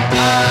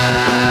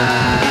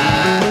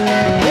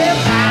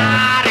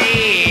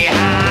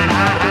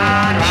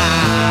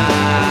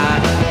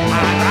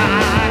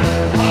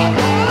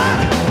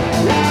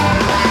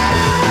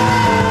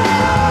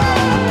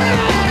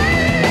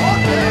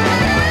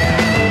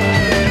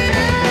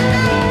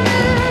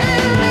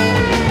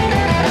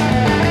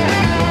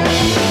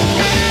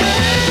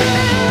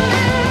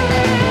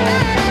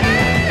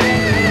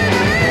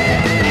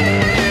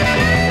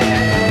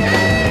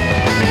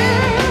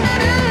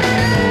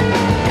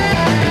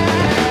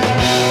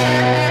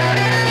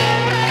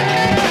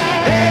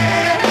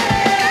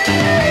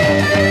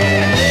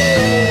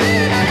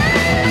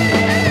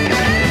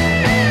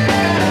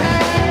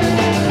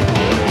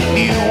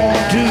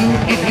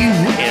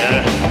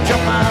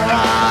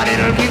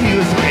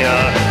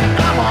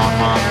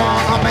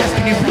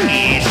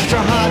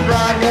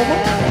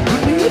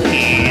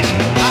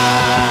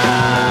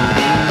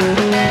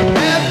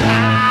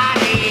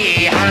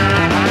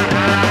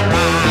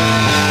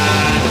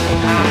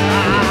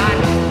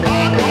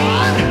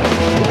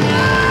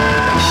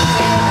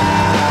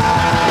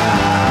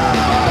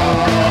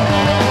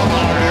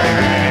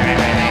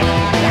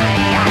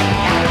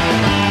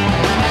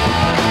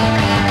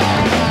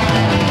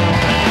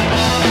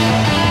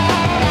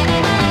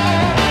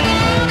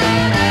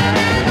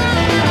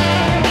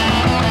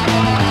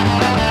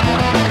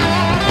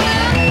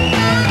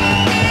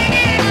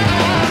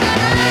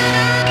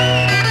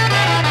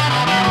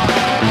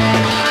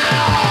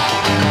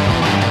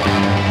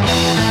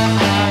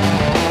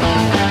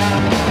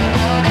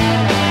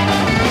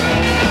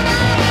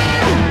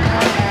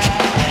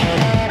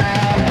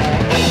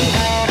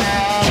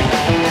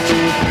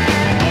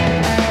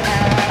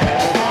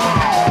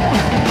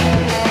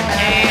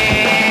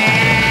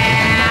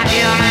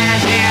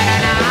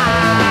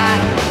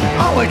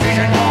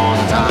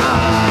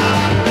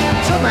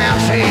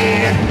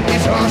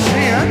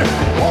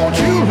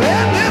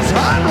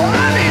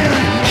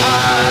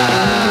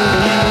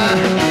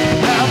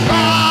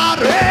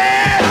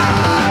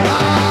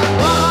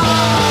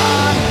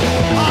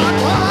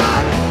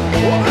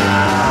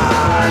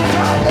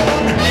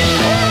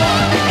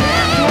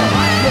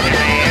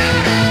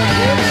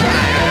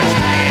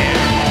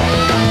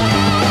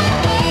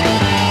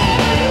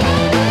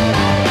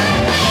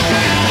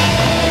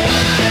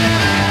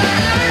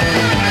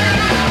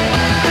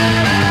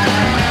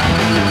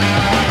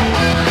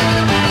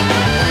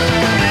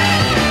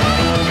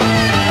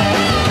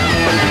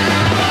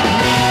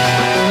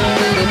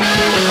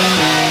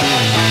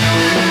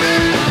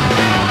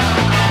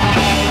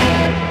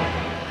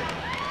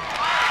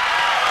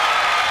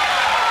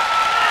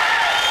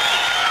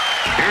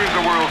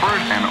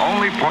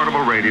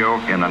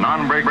 In the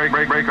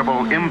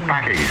non-breakable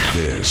impact case.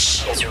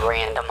 This is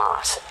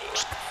Randomosity.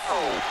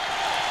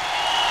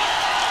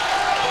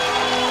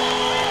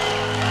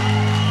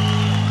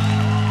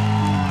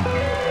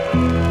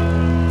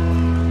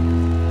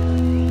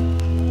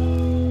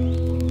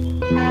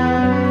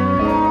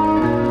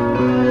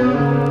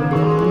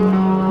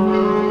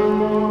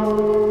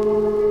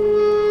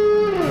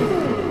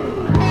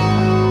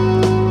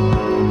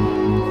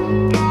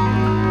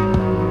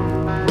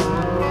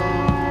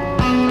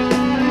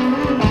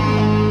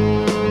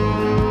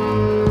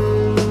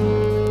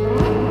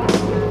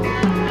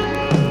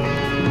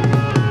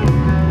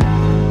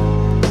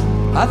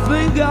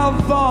 think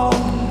I'll fall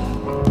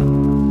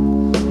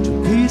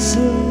to pieces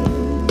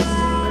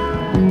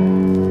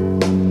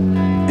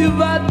if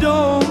I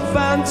don't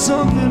find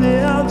something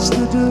else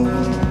to do.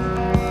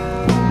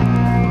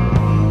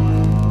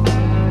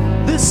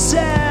 This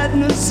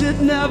sadness, it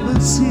never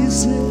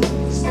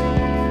ceases.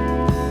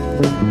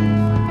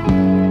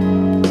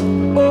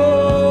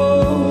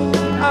 Oh,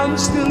 I'm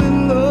still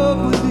in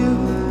love with you.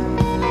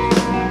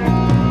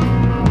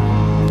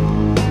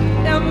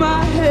 And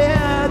my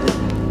head,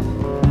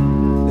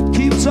 it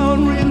keeps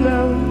on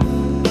reloading.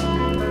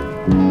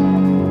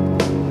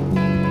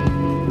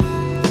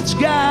 It's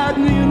got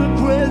me in a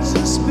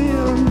crazy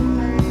spin.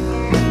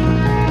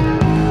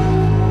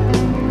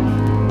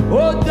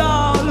 Oh,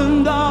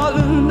 darling,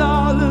 darling,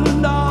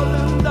 darling,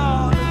 darling,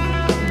 darling,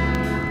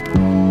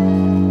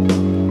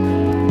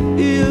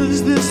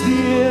 is this the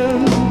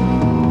end?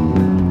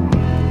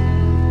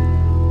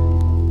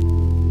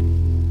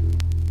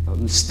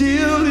 I'm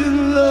still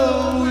in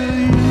love with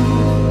you.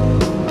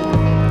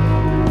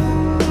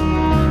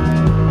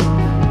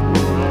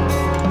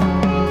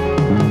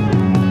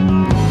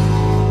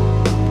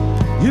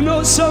 You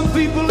know, some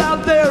people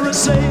out there are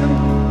saying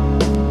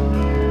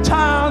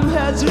time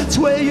has its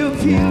way of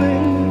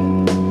healing.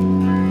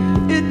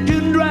 It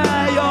can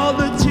dry all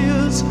the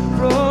tears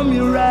from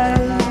your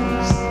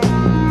eyes.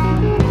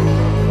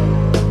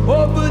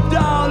 Oh, but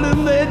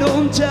darling, they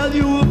don't tell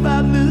you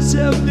about this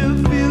empty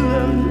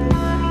feeling.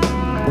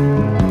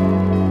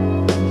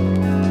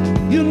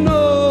 You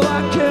know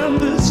I can't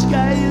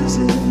disguise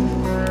it.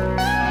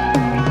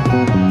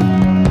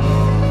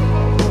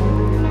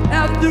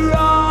 After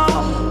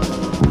all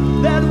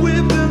that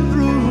we've been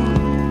through,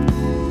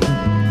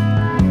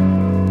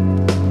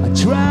 I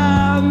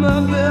try my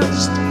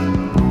best,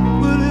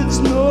 but it's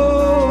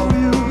no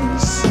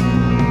use.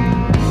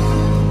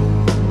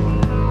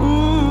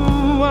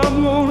 Ooh, I'm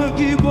gonna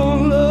keep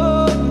on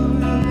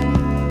loving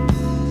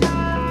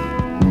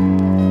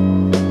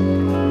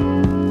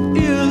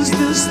you. Is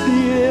this the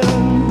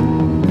end?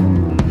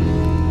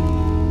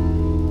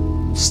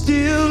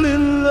 Still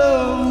in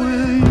love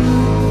with you.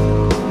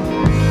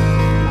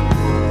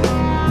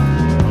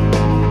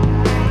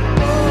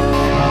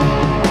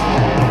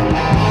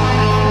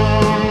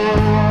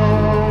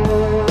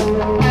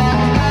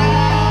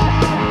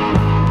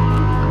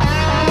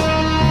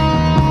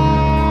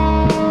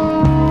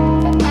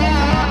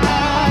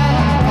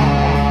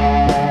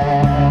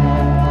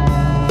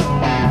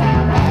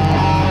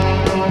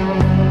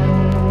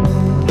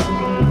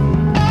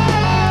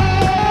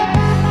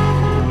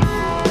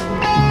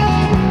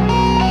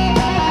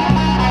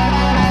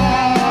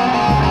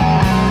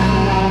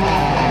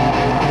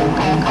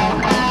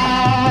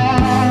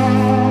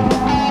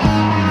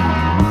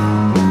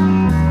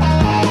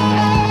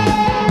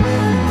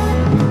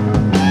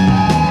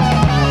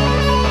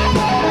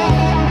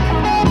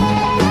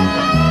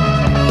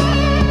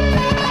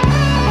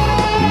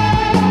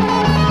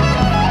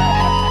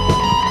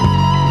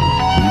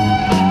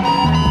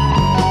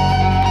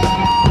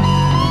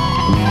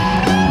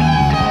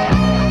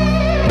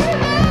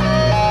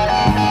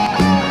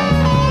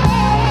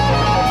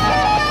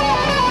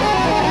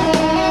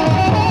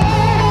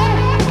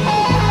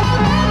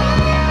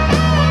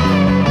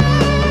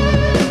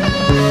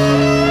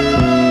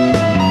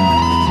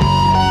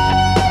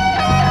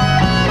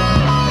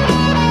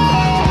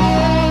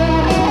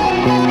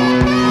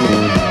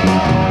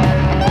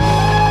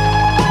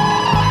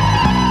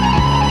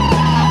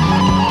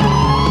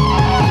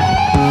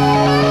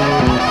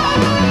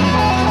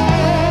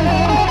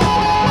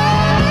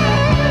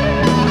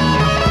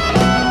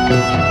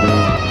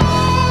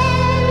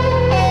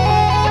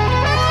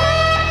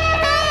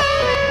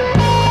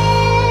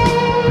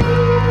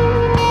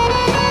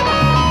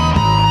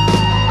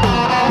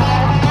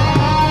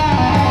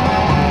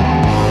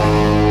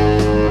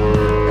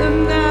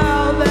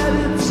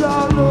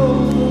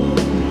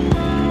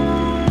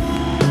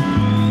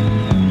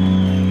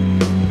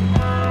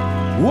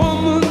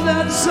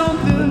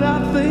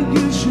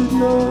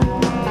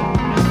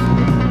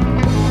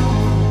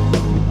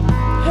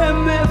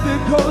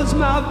 Because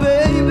my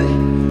baby,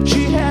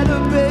 she had a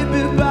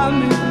baby by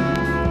me.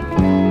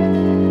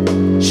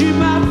 She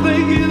might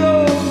think it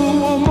over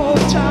one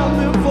more time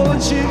before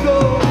she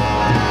goes.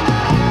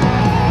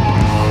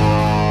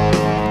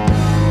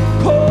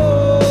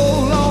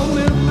 Call on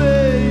me,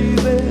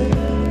 baby,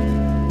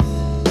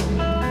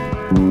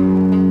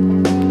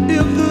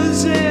 if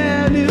there's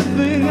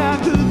anything I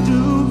could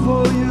do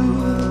for you.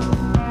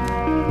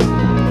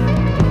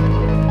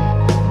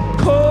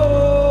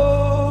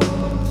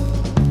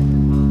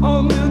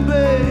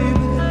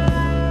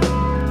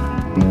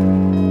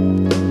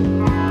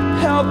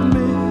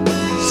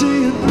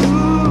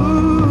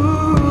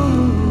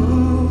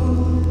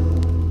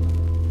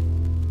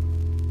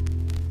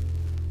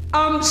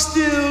 I'm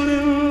still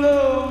in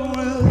love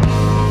with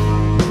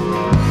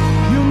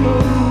you,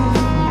 know.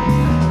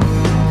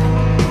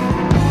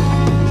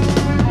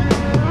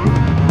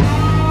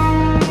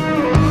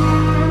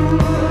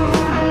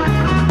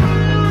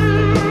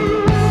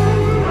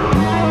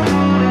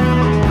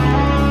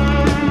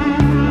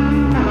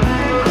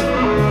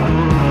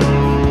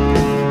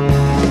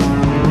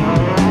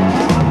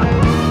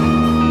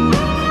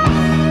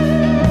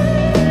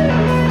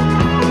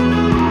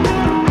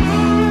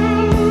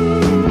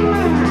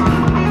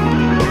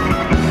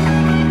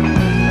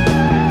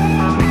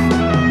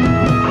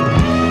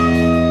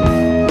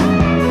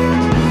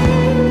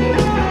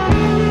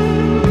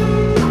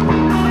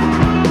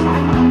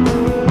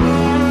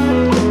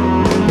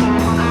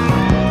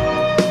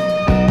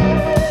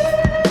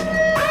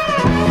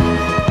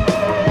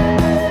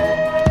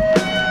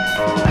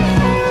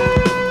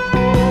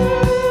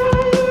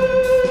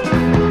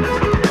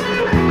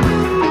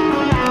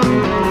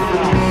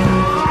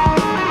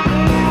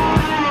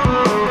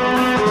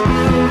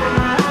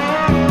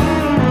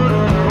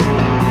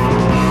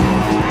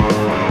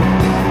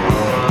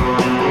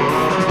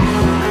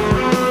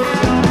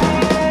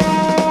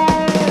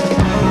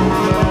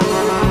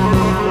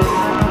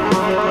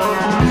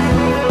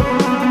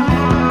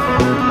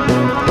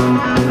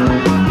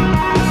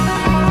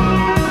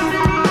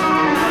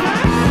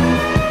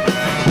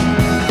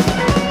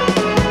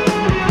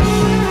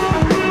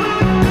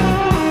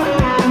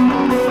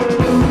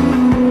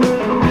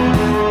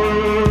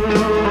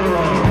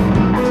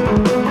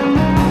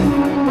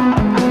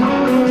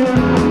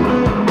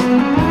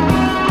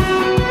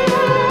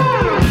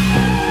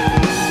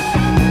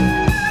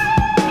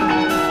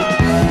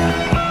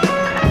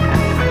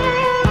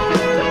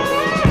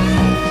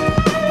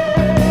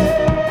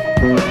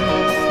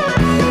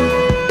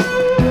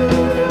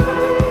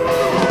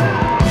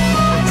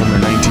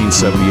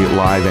 1978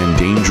 live and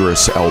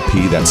Dangerous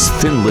LP. That's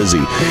Thin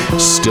Lizzy,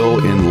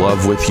 Still in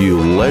Love with You.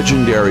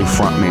 Legendary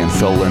frontman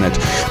Phil Lynott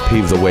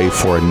paved the way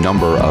for a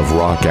number of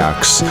rock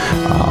acts,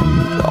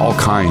 all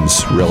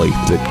kinds, really,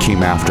 that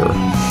came after.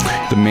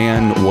 The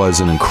man was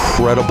an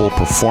incredible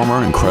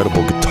performer,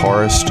 incredible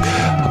guitarist,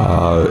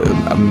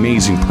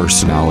 amazing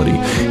personality.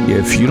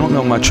 If you don't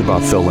know much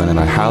about Phil Lynott,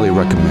 I highly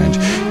recommend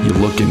you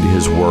look into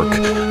his work.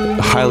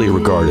 Highly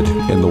regarded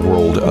in the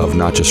world of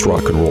not just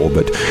rock and roll,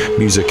 but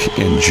music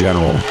in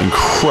general.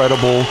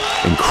 Incredible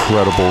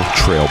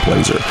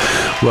trailblazer.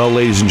 Well,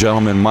 ladies and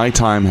gentlemen, my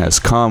time has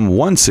come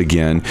once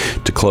again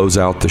to close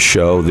out the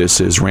show. This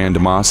is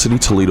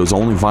Randomosity, Toledo's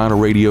only vinyl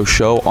radio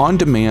show on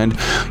demand,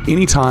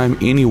 anytime,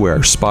 anywhere.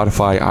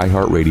 Spotify,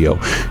 iHeartRadio,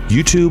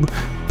 YouTube,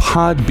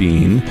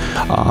 Podbean,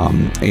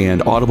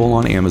 and Audible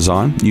on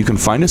Amazon. You can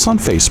find us on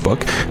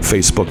Facebook,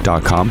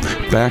 facebook.com//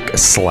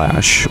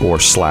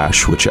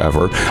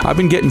 whichever. I've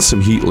been getting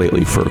some heat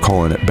lately for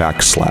calling it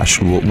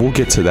 /. We'll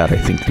get to that, I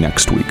think,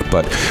 next week.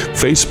 But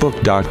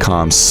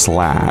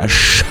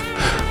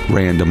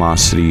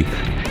facebook.com/Randomosity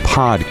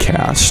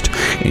podcast,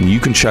 and you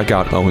can check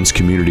out Owens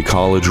Community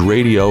College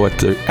Radio at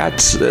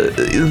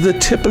the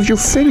tip of your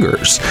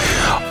fingers.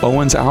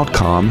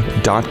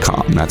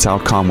 OwensOutcom.com. That's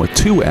Outcom with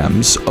 2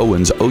 M's.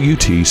 Owens,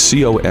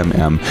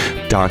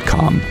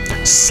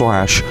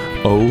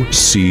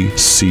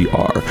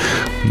 OUTCOMM.com/OCCR.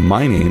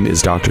 My name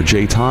is Dr.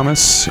 J.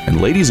 Thomas,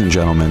 and ladies and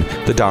gentlemen,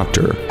 the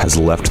doctor has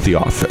left the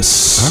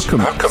office.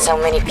 How come so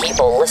many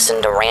people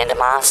listen to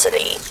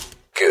Randomosity?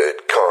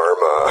 Good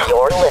karma.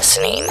 You're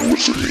listening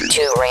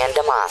to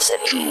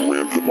Randomosity.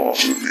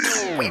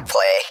 We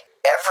play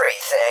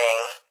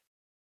everything.